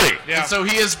 Really? Yeah. And so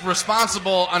he is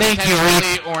responsible, Thank you,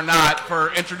 unintentionally or not,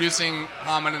 for introducing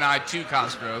Haman and I to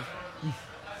Cosgrove.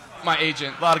 My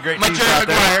agent. A lot of great My teams Jerry out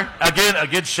there. Maguire.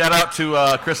 Again, shout out to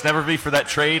Chris Neverby for that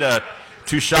trade.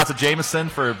 2 shots of Jameson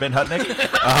for Ben Hutnick.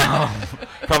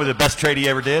 Probably the best trade he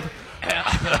ever did.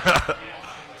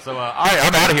 So, all right,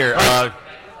 I'm out of here.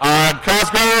 I'm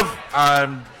Cosgrove.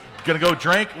 I'm going to go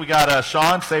drink. We got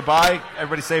Sean. Say bye.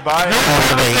 Everybody say bye.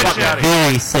 Have a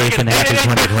very safe and happy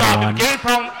 2021. Game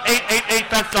pound 888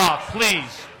 bets off,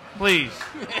 please.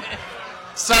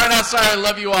 Sorry, not sorry. I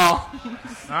love you all.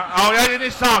 I need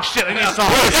a song. Shit, I need a song.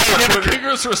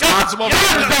 Kicker's responsible for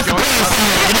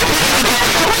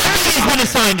He's been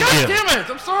assigned to God do. damn it!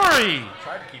 I'm sorry.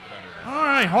 Try to keep it under. All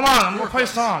right, hold on. I'm gonna play a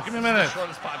song. Give me a minute.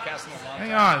 Shortest podcast in a long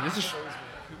Hang on.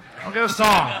 I'll get a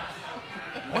song.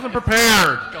 Wasn't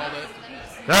prepared. Called it.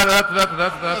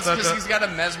 That's because he's got a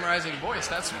mesmerizing voice.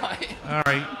 That's why. All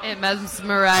right. It Hold on,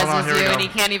 mesmerizes here we you, go. and he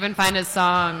can't even find his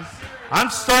song. I'm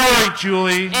sorry,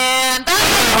 Julie. And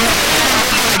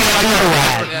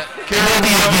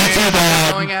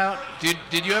Going out.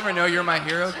 Did you ever know You're My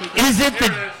Hero? Is it the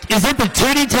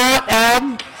Tootie Tot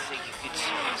album?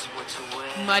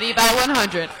 Muddy by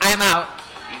 100. I'm out.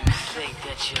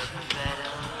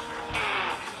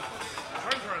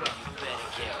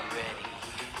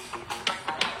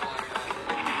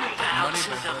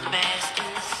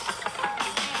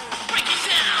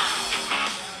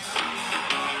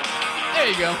 There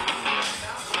you go.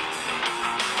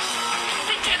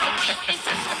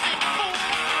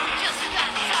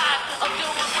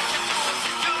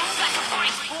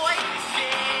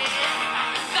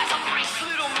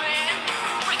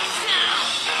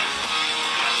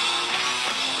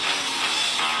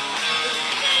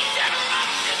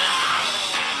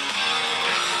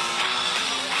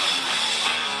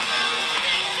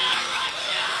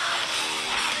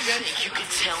 You can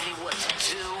tell me what to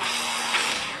do.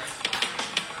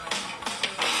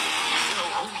 Know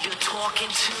who you're talking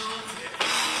to.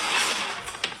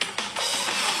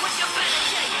 What's your better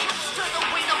day? To the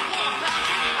way the war back.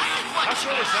 I said, what How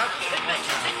short is that? It makes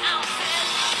you sit out there.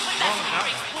 But that's a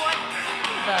great boy.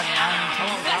 About 9,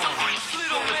 10 That's a great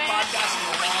little man.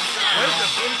 What is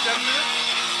it, 47 minutes?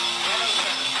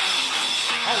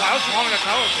 Oh, wow, that's longer than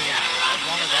television. That's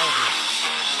longer than television.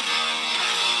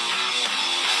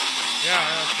 Yeah,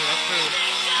 that's true.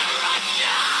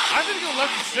 I think go less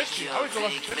than 60. I would go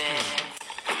less than 50.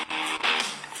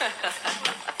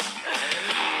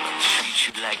 Treat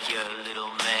you like you're a little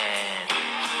man.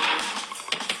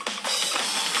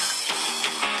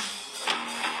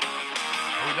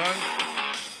 Are we done?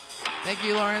 Thank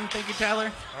you, Lauren. Thank you,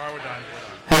 Tyler. All right, we're done.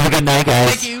 Have a good night, guys.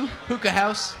 Thank you, Hookah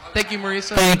House. Thank you,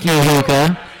 Marisa. Thank you,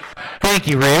 Hookah. Thank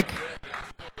you, Rick.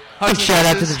 Hugs Big and shout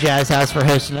out to kisses. the Jazz House for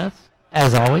hosting us,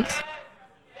 as always.